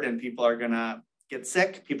hard, and people are going to get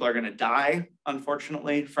sick, people are going to die,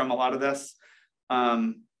 unfortunately, from a lot of this,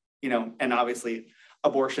 and obviously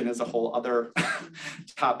abortion is a whole other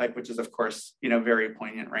topic, which is of course, very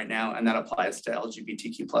poignant right now, and that applies to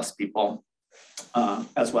LGBTQ plus people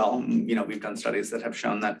as well. We've done studies that have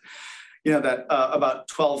shown that about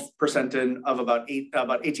 12% of about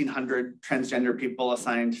 1,800 transgender people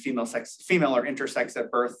assigned female or intersex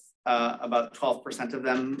at birth, about 12% of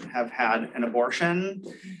them have had an abortion,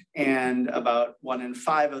 and about 1 in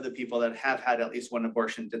 5 of the people that have had at least one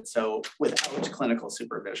abortion did so without clinical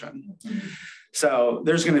supervision. So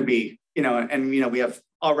there's going to be, we have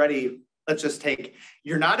already, let's just take,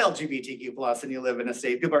 you're not LGBTQ plus and you live in a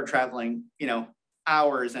state, people are traveling,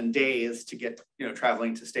 hours and days to get,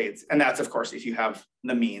 traveling to states. And that's, of course, if you have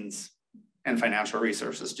the means and financial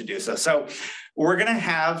resources to do so. So we're going to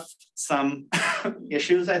have some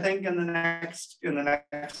issues, I think, in the next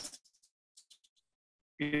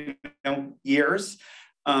years.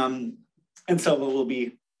 And so it will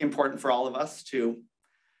be important for all of us to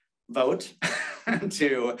vote,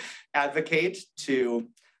 to advocate, to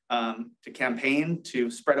campaign, to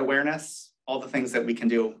spread awareness, all the things that we can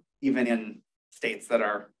do even in states that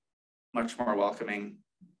are much more welcoming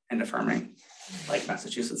and affirming, like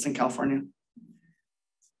Massachusetts and California.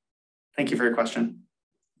 Thank you for your question.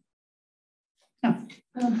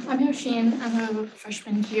 I'm Yoshine. I'm a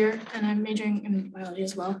freshman here, and I'm majoring in biology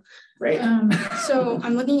as well. Great. So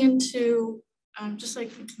I'm looking into just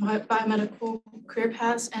like my biomedical career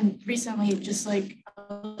paths, and recently just like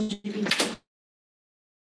LGBTQ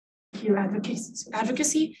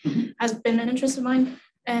advocacy has been an interest of mine,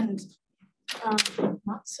 and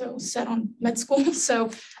not so set on med school.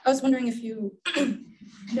 So I was wondering if you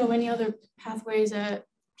know any other pathways that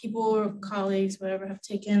people or colleagues, whatever, have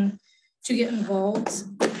taken to get involved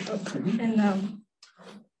in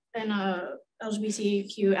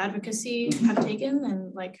LGBTQ advocacy have taken,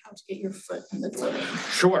 and like how to get your foot in the door.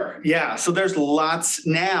 Sure, yeah, so there's lots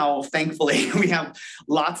now, thankfully, we have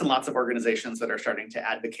lots and lots of organizations that are starting to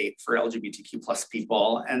advocate for LGBTQ plus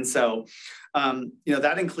people. And so,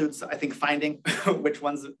 that includes, I think, finding which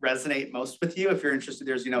ones resonate most with you. If you're interested,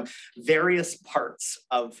 there's, various parts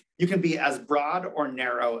of, you can be as broad or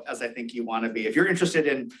narrow as I think you want to be. If you're interested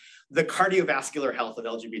in the cardiovascular health of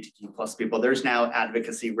LGBTQ plus people, there's now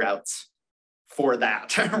advocacy routes for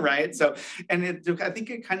that, right? So, and I think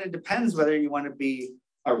it kind of depends whether you want to be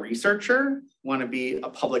a researcher, want to be a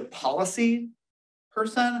public policy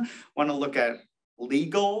person, want to look at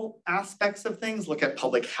legal aspects of things, look at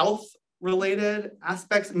public health related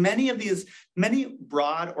aspects. Many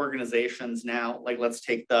broad organizations now, like let's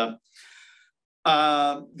take the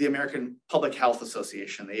American Public Health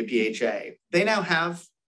Association, the APHA, they now have,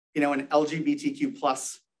 an LGBTQ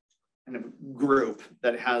plus kind of group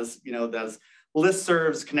that has, those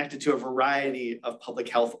listservs connected to a variety of public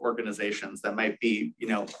health organizations that might be,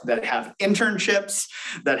 that have internships,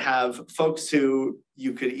 that have folks who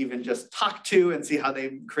you could even just talk to and see how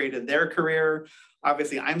they created their career.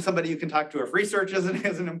 Obviously, I'm somebody you can talk to if research is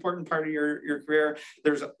an important part of your career.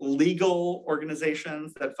 There's legal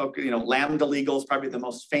organizations that focus, Lambda Legal is probably the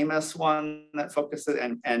most famous one that focuses,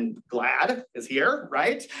 and GLAAD is here,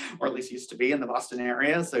 right? Or at least used to be in the Boston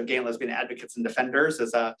area. So Gay and Lesbian Advocates and Defenders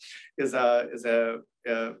is a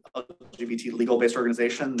LGBT legal-based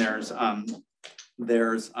organization. There's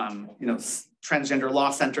Transgender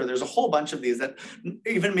Law Center. There's a whole bunch of these that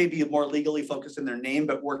even maybe more legally focused in their name,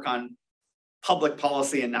 but work on public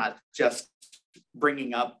policy and not just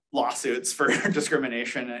bringing up lawsuits for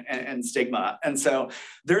discrimination and stigma. And so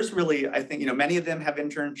there's really, I think, many of them have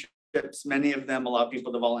internships, many of them allow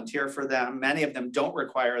people to volunteer for them. Many of them don't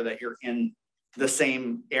require that you're in the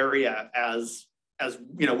same area as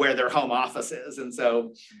where their home office is. And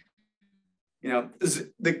so,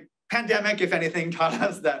 the pandemic, if anything, taught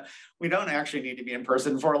us that we don't actually need to be in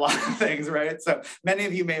person for a lot of things, right? So many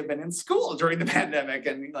of you may have been in school during the pandemic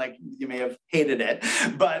and you may have hated it,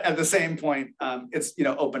 but at the same point, it's,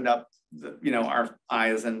 opened up, our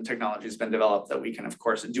eyes, and technology has been developed that we can, of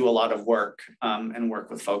course, do a lot of work and work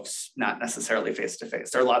with folks, not necessarily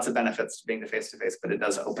face-to-face. There are lots of benefits to being face-to-face, but it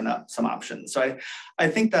does open up some options. So I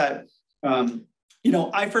think that,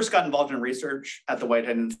 I first got involved in research at the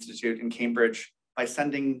Whitehead Institute in Cambridge by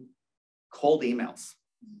sending cold emails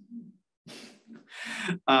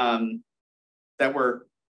that were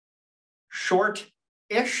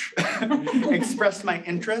short-ish, expressed my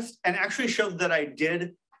interest, and actually showed that I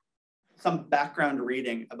did some background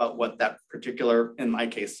reading about what that particular, in my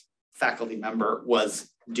case, faculty member was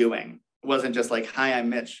doing. It wasn't just like, hi, I'm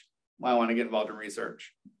Mitch. I want to get involved in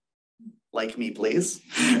research. Like me, please,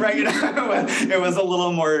 right? It was a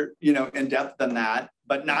little more, in depth than that,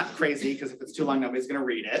 but not crazy, because if it's too long, nobody's going to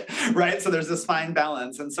read it, right? So there's this fine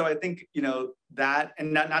balance. And so I think, that,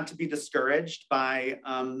 and not to be discouraged by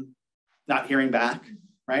not hearing back,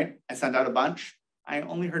 right? I sent out a bunch. I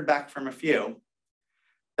only heard back from a few.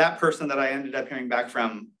 That person that I ended up hearing back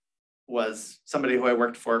from was somebody who I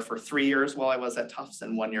worked for 3 years while I was at Tufts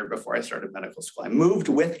and 1 year before I started medical school. I moved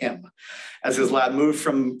with him as his lab moved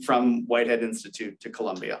from Whitehead Institute to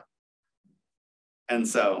Columbia. And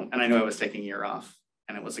I knew I was taking a year off,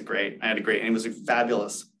 and it was and he was a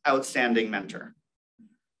fabulous, outstanding mentor.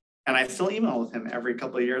 And I still email with him every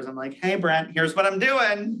couple of years. I'm like, hey, Brent, here's what I'm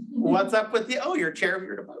doing. What's up with you? Oh, you're chair of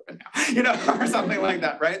your department now, or something like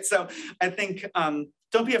that, right? So I think,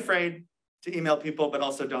 don't be afraid to email people, but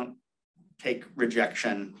also don't take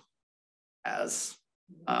rejection as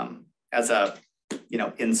a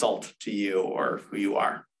insult to you or who you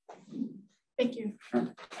are. Thank you.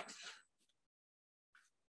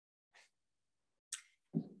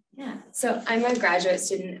 Yeah, So I'm a graduate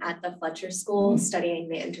student at the Fletcher School studying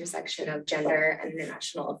the intersection of gender and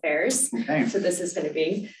international affairs. Okay. So this is going to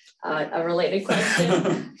be a related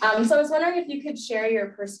question. So I was wondering if you could share your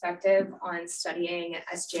perspective on studying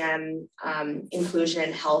SGM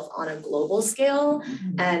inclusion health on a global scale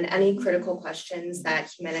and any critical questions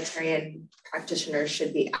that humanitarian practitioners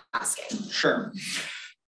should be asking. Sure.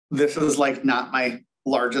 This is like not my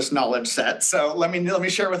largest knowledge set. So let me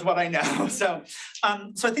share with what I know. So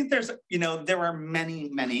I think there's, there are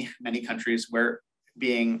many countries where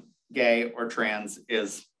being gay or trans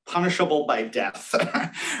is punishable by death,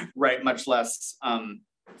 right? Much less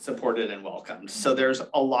supported and welcomed. So there's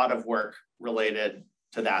a lot of work related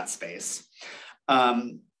to that space.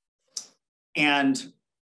 And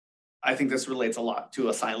I think this relates a lot to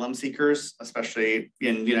asylum seekers, especially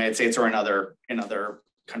in the United States or in other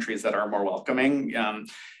countries that are more welcoming.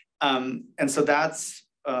 And so that's,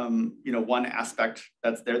 one aspect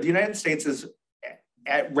that's there. The United States is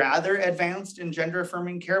rather advanced in gender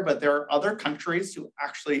affirming care, but there are other countries who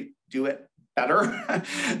actually do it better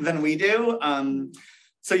than we do.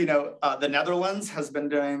 The Netherlands has been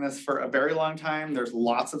doing this for a very long time. There's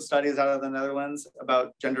lots of studies out of the Netherlands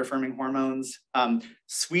about gender affirming hormones.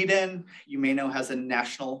 Sweden, you may know, has a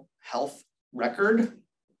national health record.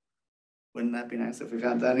 Wouldn't that be nice if we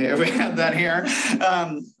had that here?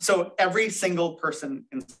 So every single person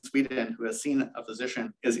in Sweden who has seen a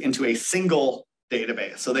physician is into a single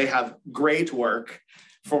database. So they have great work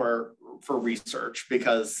for research,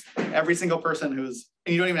 because every single person and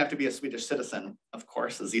you don't even have to be a Swedish citizen, of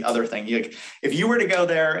course, is the other thing. If you were to go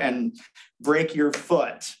there and break your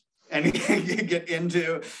foot and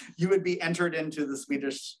you would be entered into the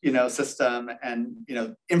Swedish, system, and,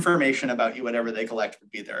 information about you, whatever they collect, would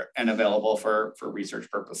be there and available for research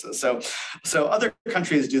purposes. So other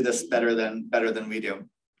countries do this better than we do.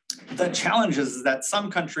 The challenge is that some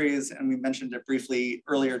countries, and we mentioned it briefly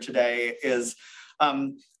earlier today, is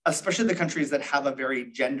especially the countries that have a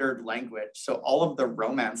very gendered language. So all of the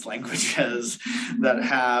Romance languages that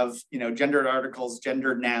have, gendered articles,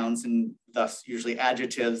 gendered nouns, and thus usually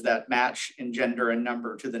adjectives that match in gender and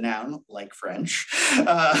number to the noun, like French,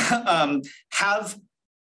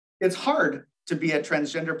 it's hard to be a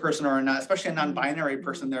transgender person or especially a non-binary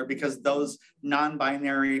person there, because those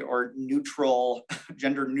non-binary or neutral,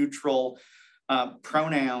 gender neutral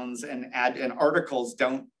pronouns and articles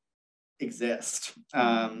don't exist.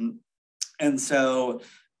 And so,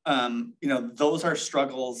 those are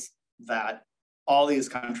struggles that all these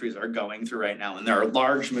countries are going through right now. And there are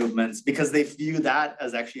large movements because they view that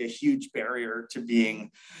as actually a huge barrier to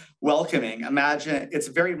being welcoming. Imagine, it's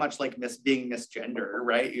very much like being misgender,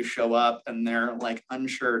 right? You show up and they're like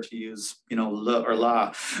unsure to use, le or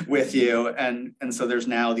la with you. And so there's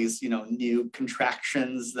now these, new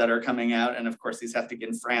contractions that are coming out. And of course, these have to get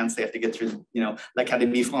in France, they have to get through,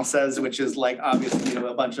 l'Académie Française, which is like obviously,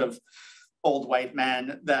 a bunch of old white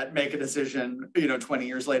men that make a decision, 20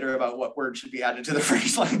 years later about what word should be added to the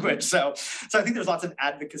French language. So I think there's lots of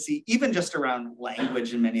advocacy, even just around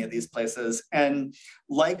language in many of these places. And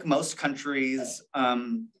like most countries,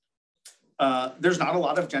 there's not a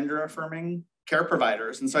lot of gender affirming care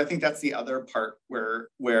providers. And so I think that's the other part where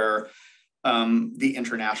the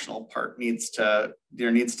international part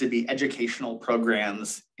there needs to be educational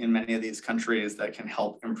programs in many of these countries that can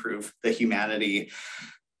help improve the humanity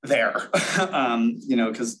there,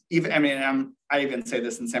 because I even say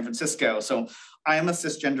this in San Francisco. So I am a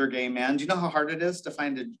cisgender gay man. Do you know how hard it is to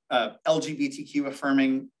find a LGBTQ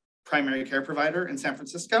affirming primary care provider in San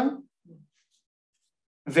Francisco?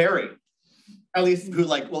 Very, at least who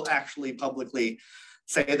will actually publicly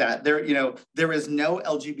say that. There is no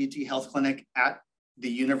LGBT health clinic at the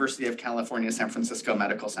University of California, San Francisco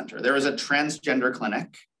Medical Center. There is a transgender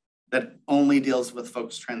clinic that only deals with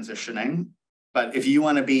folks transitioning. But if you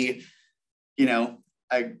want to be,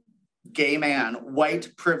 a gay man,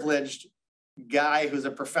 white, privileged guy who's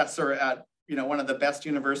a professor at, one of the best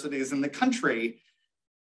universities in the country,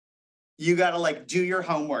 you got to do your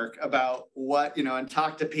homework about what, and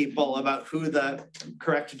talk to people about who the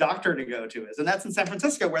correct doctor to go to is. And that's in San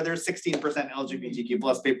Francisco, where there's 16% LGBTQ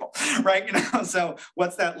plus people, right? So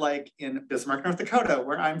what's that like in Bismarck, North Dakota,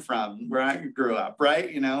 where I'm from, where I grew up, right?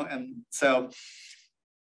 And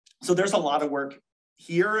so there's a lot of work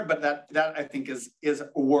here, but that I think is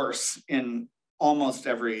worse in almost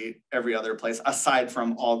every other place, aside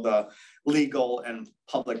from all the legal and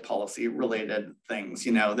public policy related things.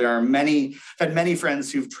 There are I've had many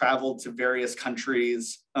friends who've traveled to various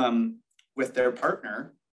countries with their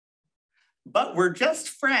partner, but we're just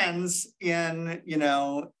friends in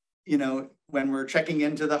you know, when we're checking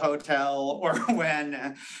into the hotel, or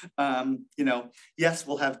when, you know, yes,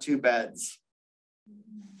 we'll have 2 beds,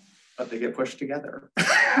 but they get pushed together,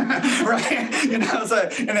 right? You know, so,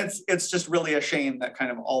 and it's just really a shame that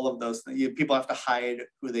kind of all of those things, people have to hide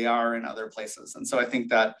who they are in other places. And so I think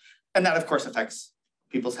that, and that of course affects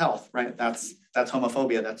people's health, right? That's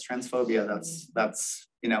homophobia, that's transphobia, that's,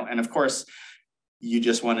 you know, and of course you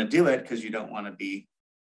just want to do it because you don't want to be,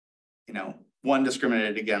 you know, 1,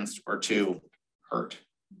 discriminated against, or 2, hurt,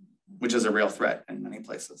 which is a real threat in many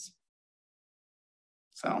places.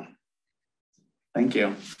 So thank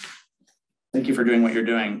you. Thank you for doing what you're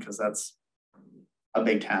doing, because that's a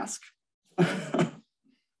big task. Are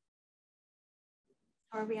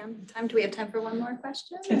we on time? Do we have time for one more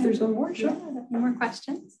question? If there's one more, sure. Yeah, one more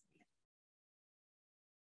questions.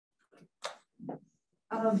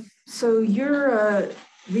 So your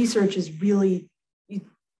research is really, you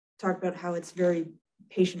talk about how it's very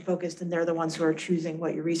patient focused and they're the ones who are choosing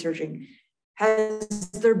what you're researching. Have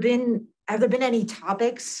there been any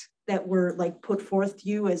topics that were like put forth to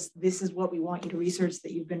you as this is what we want you to research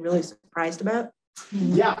that you've been really surprised about?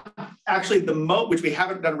 Yeah, actually which we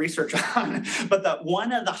haven't done research on, but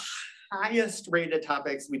one of the highest rated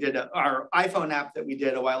topics we did, our iPhone app that we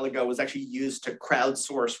did a while ago, was actually used to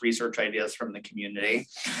crowdsource research ideas from the community.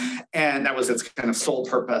 And that was its kind of sole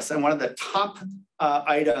purpose. And one of the top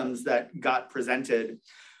items that got presented,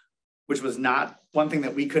 which was not one thing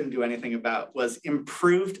that we couldn't do anything about, was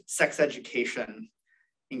improved sex education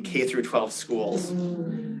in K through 12 schools.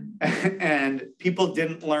 And people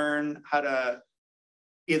didn't learn how to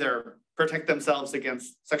either protect themselves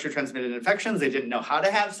against sexually transmitted infections. They didn't know how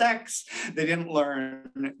to have sex. They didn't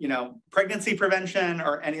learn, you know, pregnancy prevention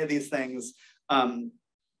or any of these things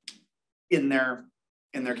in their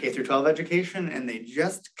K through 12 education, and they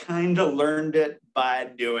just kind of learned it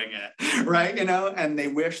by doing it, right? You know, and they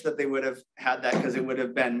wish that they would have had that, because it would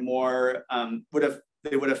have been more,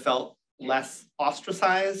 they would have felt less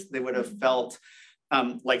ostracized. They would have felt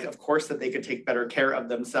like, of course, that they could take better care of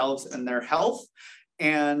themselves and their health.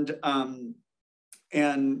 And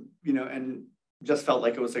you know, and just felt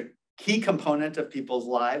like it was a key component of people's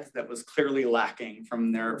lives that was clearly lacking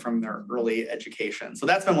from their early education. So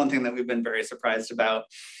that's been one thing that we've been very surprised about.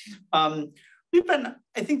 We've been,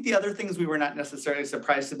 I think the other things we were not necessarily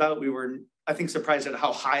surprised about, we were, I think, surprised at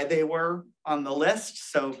how high they were on the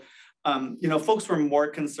list. So, you know, folks were more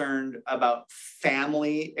concerned about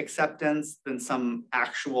family acceptance than some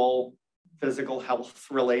actual physical health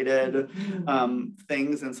related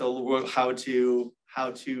things. And so how to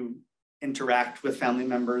interact with family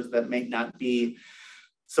members that may not be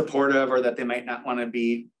supportive, or that they might not want to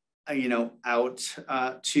be, you know, out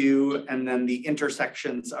to, and then the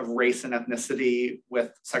intersections of race and ethnicity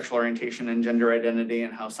with sexual orientation and gender identity,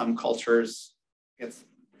 and how some cultures it's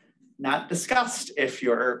not discussed if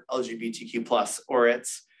you're LGBTQ+, or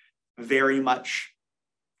it's very much,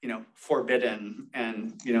 you know, forbidden.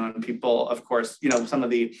 And, you know, and people, of course, you know, some of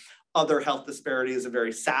the other health disparities, a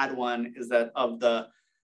very sad one is that of the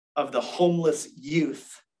homeless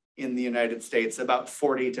youth in the United States, about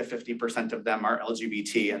 40 to 50% of them are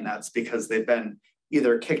LGBT. And that's because they've been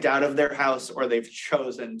either kicked out of their house, or they've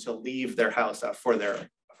chosen to leave their house for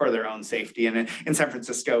their own safety. And in San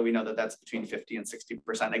Francisco, we know that that's between 50 and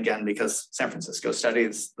 60%, again, because San Francisco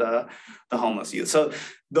studies the homeless youth. So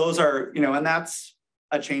those are, you know, and that's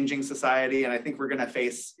a changing society. And I think we're going to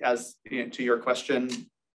face, as you know, to your question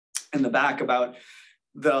in the back about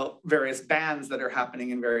the various bans that are happening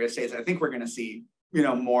in various states, I think we're going to see, you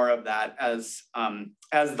know, more of that as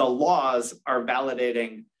the laws are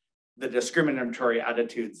validating the discriminatory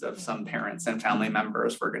attitudes of some parents and family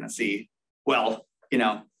members. We're going to see, well, you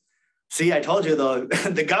know, see, I told you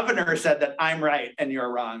the governor said that I'm right and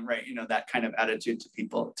you're wrong, right? You know, that kind of attitude to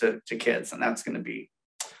people, to kids, and that's going to be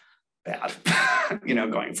bad, you know,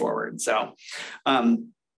 going forward. So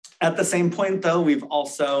at the same point though, we've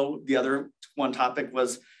also, the other one topic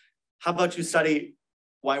was, how about you study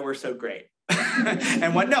why we're so great?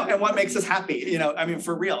 and what makes us happy, you know, I mean,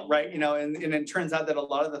 for real, right? You know, and it turns out that a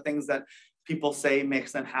lot of the things that people say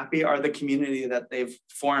makes them happy are the community that they've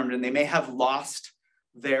formed, and they may have lost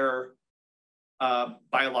their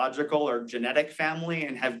biological or genetic family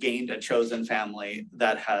and have gained a chosen family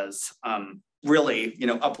that has really, you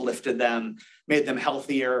know, uplifted them, made them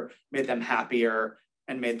healthier, made them happier,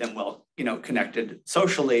 and made them well, you know, connected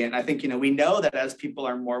socially. And I think, you know, we know that as people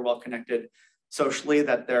are more well connected socially,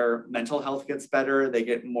 that their mental health gets better, they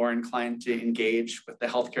get more inclined to engage with the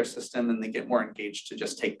healthcare system, and they get more engaged to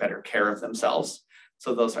just take better care of themselves.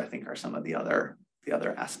 So those, I think, are some of the other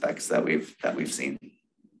aspects that we've seen.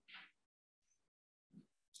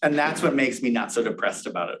 And that's what makes me not so depressed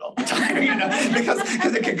about it all the time, you know,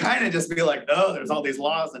 because it can kind of just be like, oh, there's all these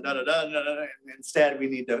laws and da da da da da. Instead, we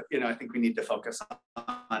need to, you know, I think we need to focus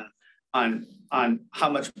on how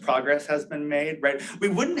much progress has been made, right? We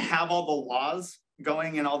wouldn't have all the laws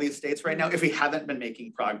going in all these states right now if we haven't been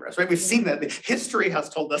making progress, right? We've seen that history has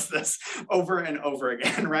told us this over and over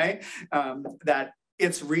again, right? That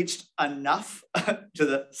it's reached enough to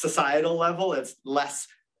the societal level. It's less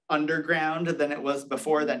underground than it was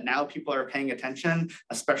before, that now people are paying attention,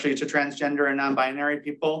 especially to transgender and non-binary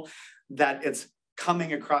people, that it's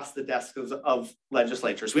coming across the desks of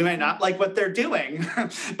legislatures. We might not like what they're doing,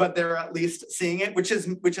 but they're at least seeing it, which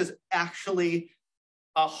is actually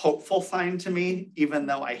a hopeful sign to me, even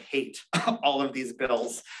though I hate all of these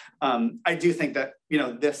bills. I do think that, you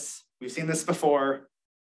know, we've seen this before.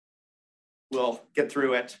 We'll get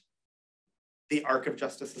through it. The arc of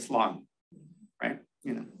justice is long, right?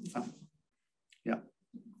 You know, so, yeah.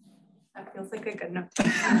 That feels like a good note.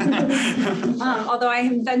 Although I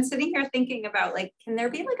have been sitting here thinking about, like, can there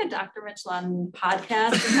be like a Dr. Mitch Lunn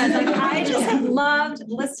podcast? Because like I just have loved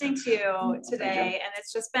listening to you today, and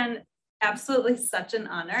it's just been absolutely such an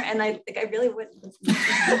honor. And I think I really would. and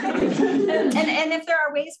if there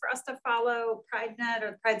are ways for us to follow PRIDEnet or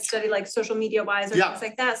the Pride study, like social media wise or things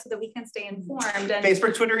like that, so that we can stay informed. And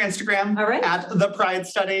Facebook, Twitter, Instagram, all right, at the Pride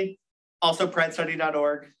Study. Also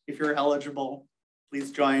pridestudy.org. If you're eligible,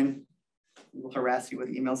 please join. We'll harass you with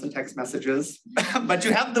emails and text messages, but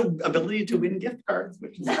you have the ability to win gift cards,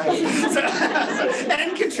 which is nice.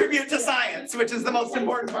 And contribute to science, which is the most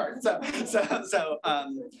important part.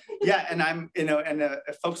 Yeah, and I'm, you know, and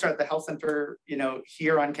if folks are at the health center, you know,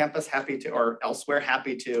 here on campus, happy to, or elsewhere,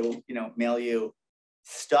 happy to, you know, mail you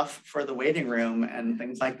stuff for the waiting room and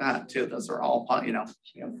things like that too. Those are all, you know,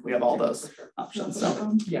 we have all those options.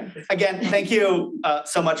 So yeah, again, thank you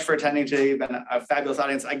so much for attending today. You've been a fabulous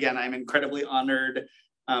audience. Again, I'm incredibly honored.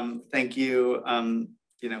 Thank you,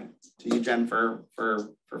 you know, to you, Jen, for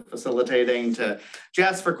facilitating, to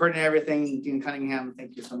Jess for coordinating everything, Dean Cunningham,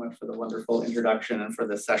 thank you so much for the wonderful introduction and for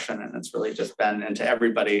this session. And it's really just been, and to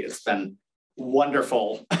everybody, it's been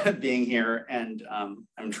wonderful being here, and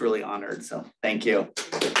I'm truly honored. So thank you.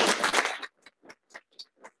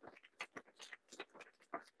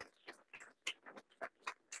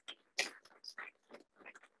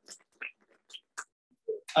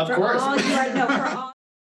 Of course. For all